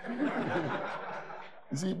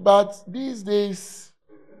 You see, but these days,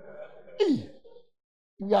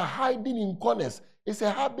 we are hiding in corners. It's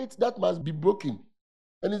a habit that must be broken.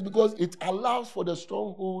 And it's because it allows for the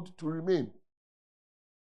stronghold to remain.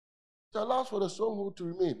 It allows for the stronghold to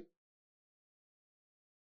remain.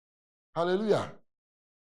 Hallelujah.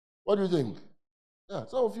 What do you think? Yeah,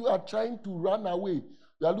 some of you are trying to run away.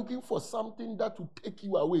 You are looking for something that will take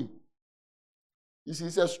you away. You see,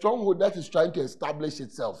 it's a stronghold that is trying to establish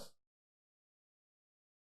itself.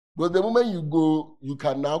 But the moment you go, you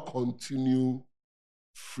can now continue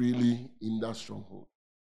freely in that stronghold.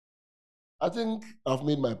 I think I've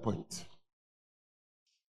made my point.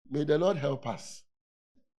 May the Lord help us.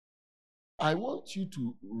 I want you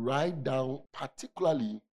to write down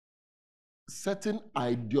particularly certain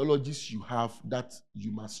ideologies you have that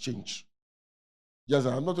you must change. Yes,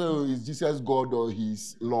 I'm not sure is Jesus God or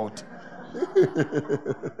he's Lord.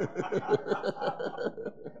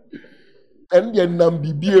 And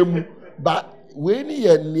but when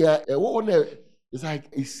you're near, it's like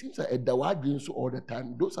it seems like the word dreams all the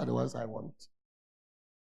time. Those are the ones I want.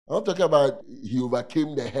 I'm not talking about he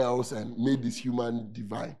overcame the hells and made this human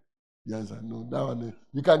divine. Yes, I know. That one,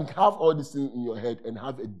 you can have all these things in your head and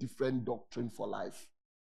have a different doctrine for life.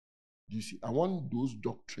 You see, I want those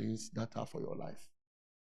doctrines that are for your life.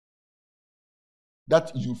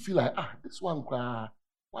 That you feel like, this one,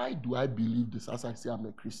 why do I believe this as I say I'm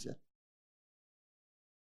a Christian?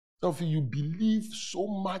 Some of you believe so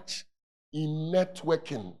much in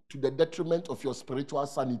networking to the detriment of your spiritual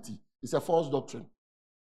sanity. It's a false doctrine.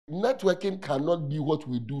 Networking cannot be what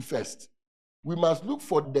we do first. We must look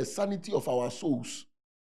for the sanity of our souls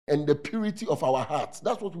and the purity of our hearts.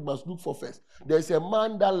 That's what we must look for first. There's a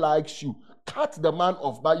man that likes you. Cut the man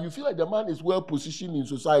off, but you feel like the man is well positioned in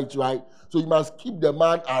society, right? So you must keep the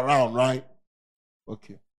man around, right?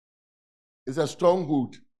 Okay. It's a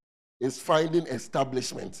stronghold. It's finding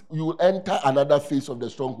establishment. You will enter another phase of the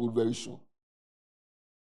stronghold very soon.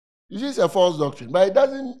 You see, it's a false doctrine, but it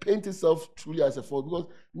doesn't paint itself truly as a false, because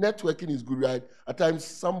networking is good, right? At times,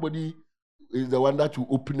 somebody is the one that will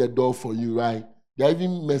open the door for you, right? There are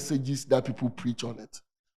even messages that people preach on it.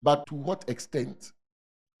 But to what extent?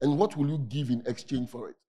 And what will you give in exchange for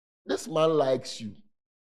it? This man likes you,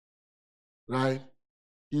 right?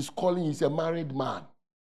 He's a married man,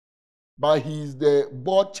 but he's the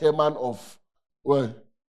board chairman of,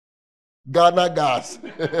 Ghana Gas.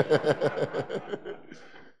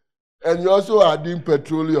 And you also are doing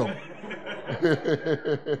petroleum.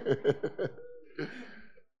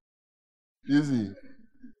 You see?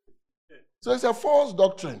 So it's a false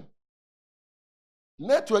doctrine.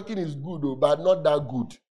 Networking is good, though, but not that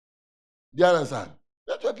good. Do you understand?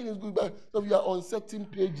 Networking is good, but so we are on certain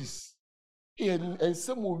pages. And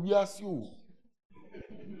some will be ask you.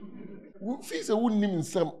 Fees a wouldn't in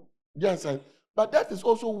some. Yes, but that is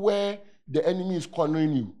also where the enemy is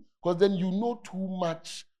cornering you. Because then you know too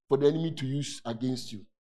much for the enemy to use against you.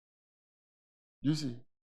 You see?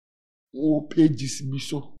 Oh, pages be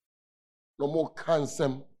so. No more cancer.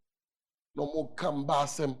 No more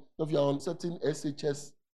cambasem. If you are on certain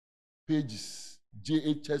SHS pages,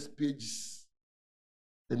 JHS pages,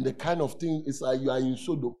 then the kind of thing is like you are in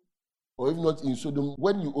Sodom. Or if not in Sodom,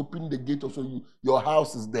 when you open the gate of Sodom, your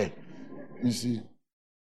house is there. You see?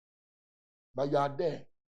 But you are there.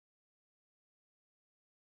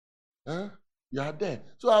 Huh? You are there.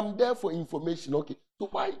 So I'm there for information. Okay. So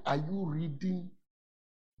why are you reading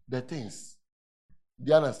the things?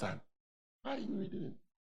 Do you understand? Why are you reading it?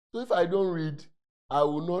 So if I don't read, I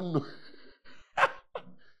will not know.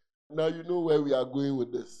 Now you know where we are going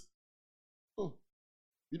with this. Oh,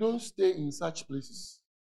 you don't stay in such places.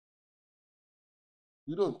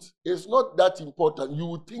 You don't. It's not that important. You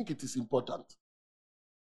would think it is important.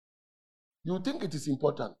 You would think it is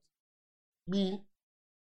important. Me,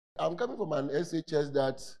 I'm coming from an SHS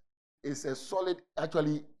that is a solid,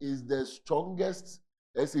 actually, is the strongest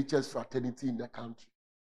SHS fraternity in the country.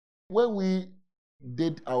 When we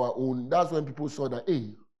did our own, that's when people saw that,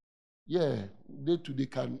 hey, yeah, they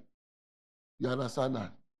can, you understand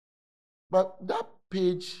that? But that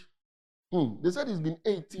page, they said it's been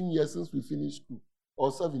 18 years since we finished school,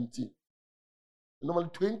 or 17. Normally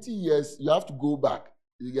 20 years, you have to go back,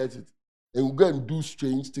 you get it? And we go and do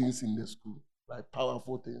strange things in the school, like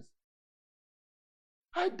powerful things.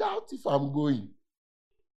 I doubt if I'm going.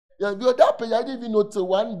 Yeah, because that page, I didn't even know till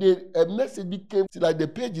one day a message became like the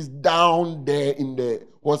page is down there in the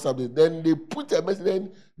WhatsApp. Then they put a message,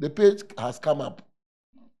 then the page has come up.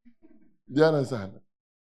 Do you understand?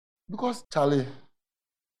 Because Charlie,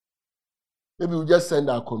 maybe we just send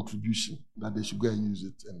our contribution that they should go and use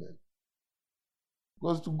it, and then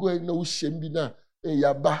because to go and know shame now, hey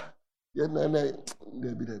yaba, it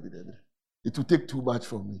will take too much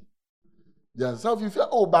from me. Yeah, some of you feel,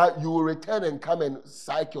 oh, but you will return and come and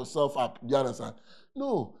psych yourself up. Do you understand?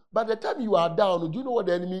 No. By the time you are down, do you know what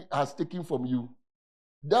the enemy has taken from you?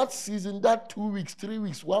 That season, that 2 weeks, 3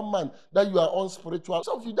 weeks, 1 month that you are on spiritual.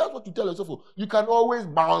 Some of you, that's what you tell yourself. You can always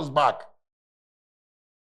bounce back.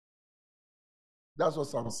 That's what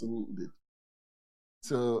Samson did.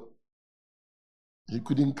 So he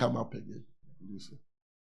couldn't come up again. You see.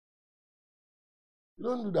 You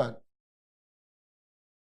don't do that.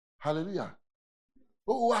 Hallelujah.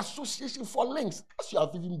 Oh, association for links. As you have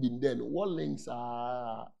even been there, what links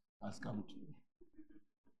has come to you?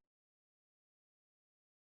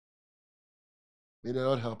 May the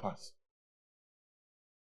Lord help us.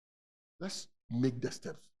 Let's make the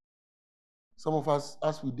steps. Some of us,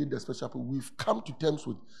 as we did the special prayer, we've come to terms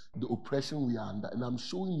with the oppression we are under. And I'm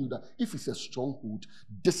showing you that if it's a stronghold,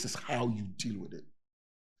 this is how you deal with it.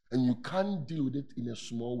 And you can't deal with it in a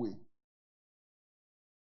small way.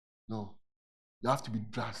 No. You have to be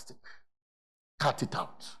drastic. Cut it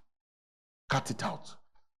out. Cut it out.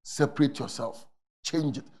 Separate yourself.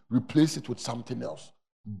 Change it. Replace it with something else.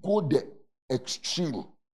 Go the extreme.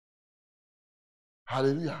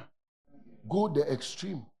 Hallelujah. Go the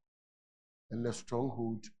extreme. And the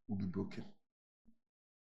stronghold will be broken.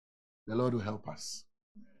 The Lord will help us.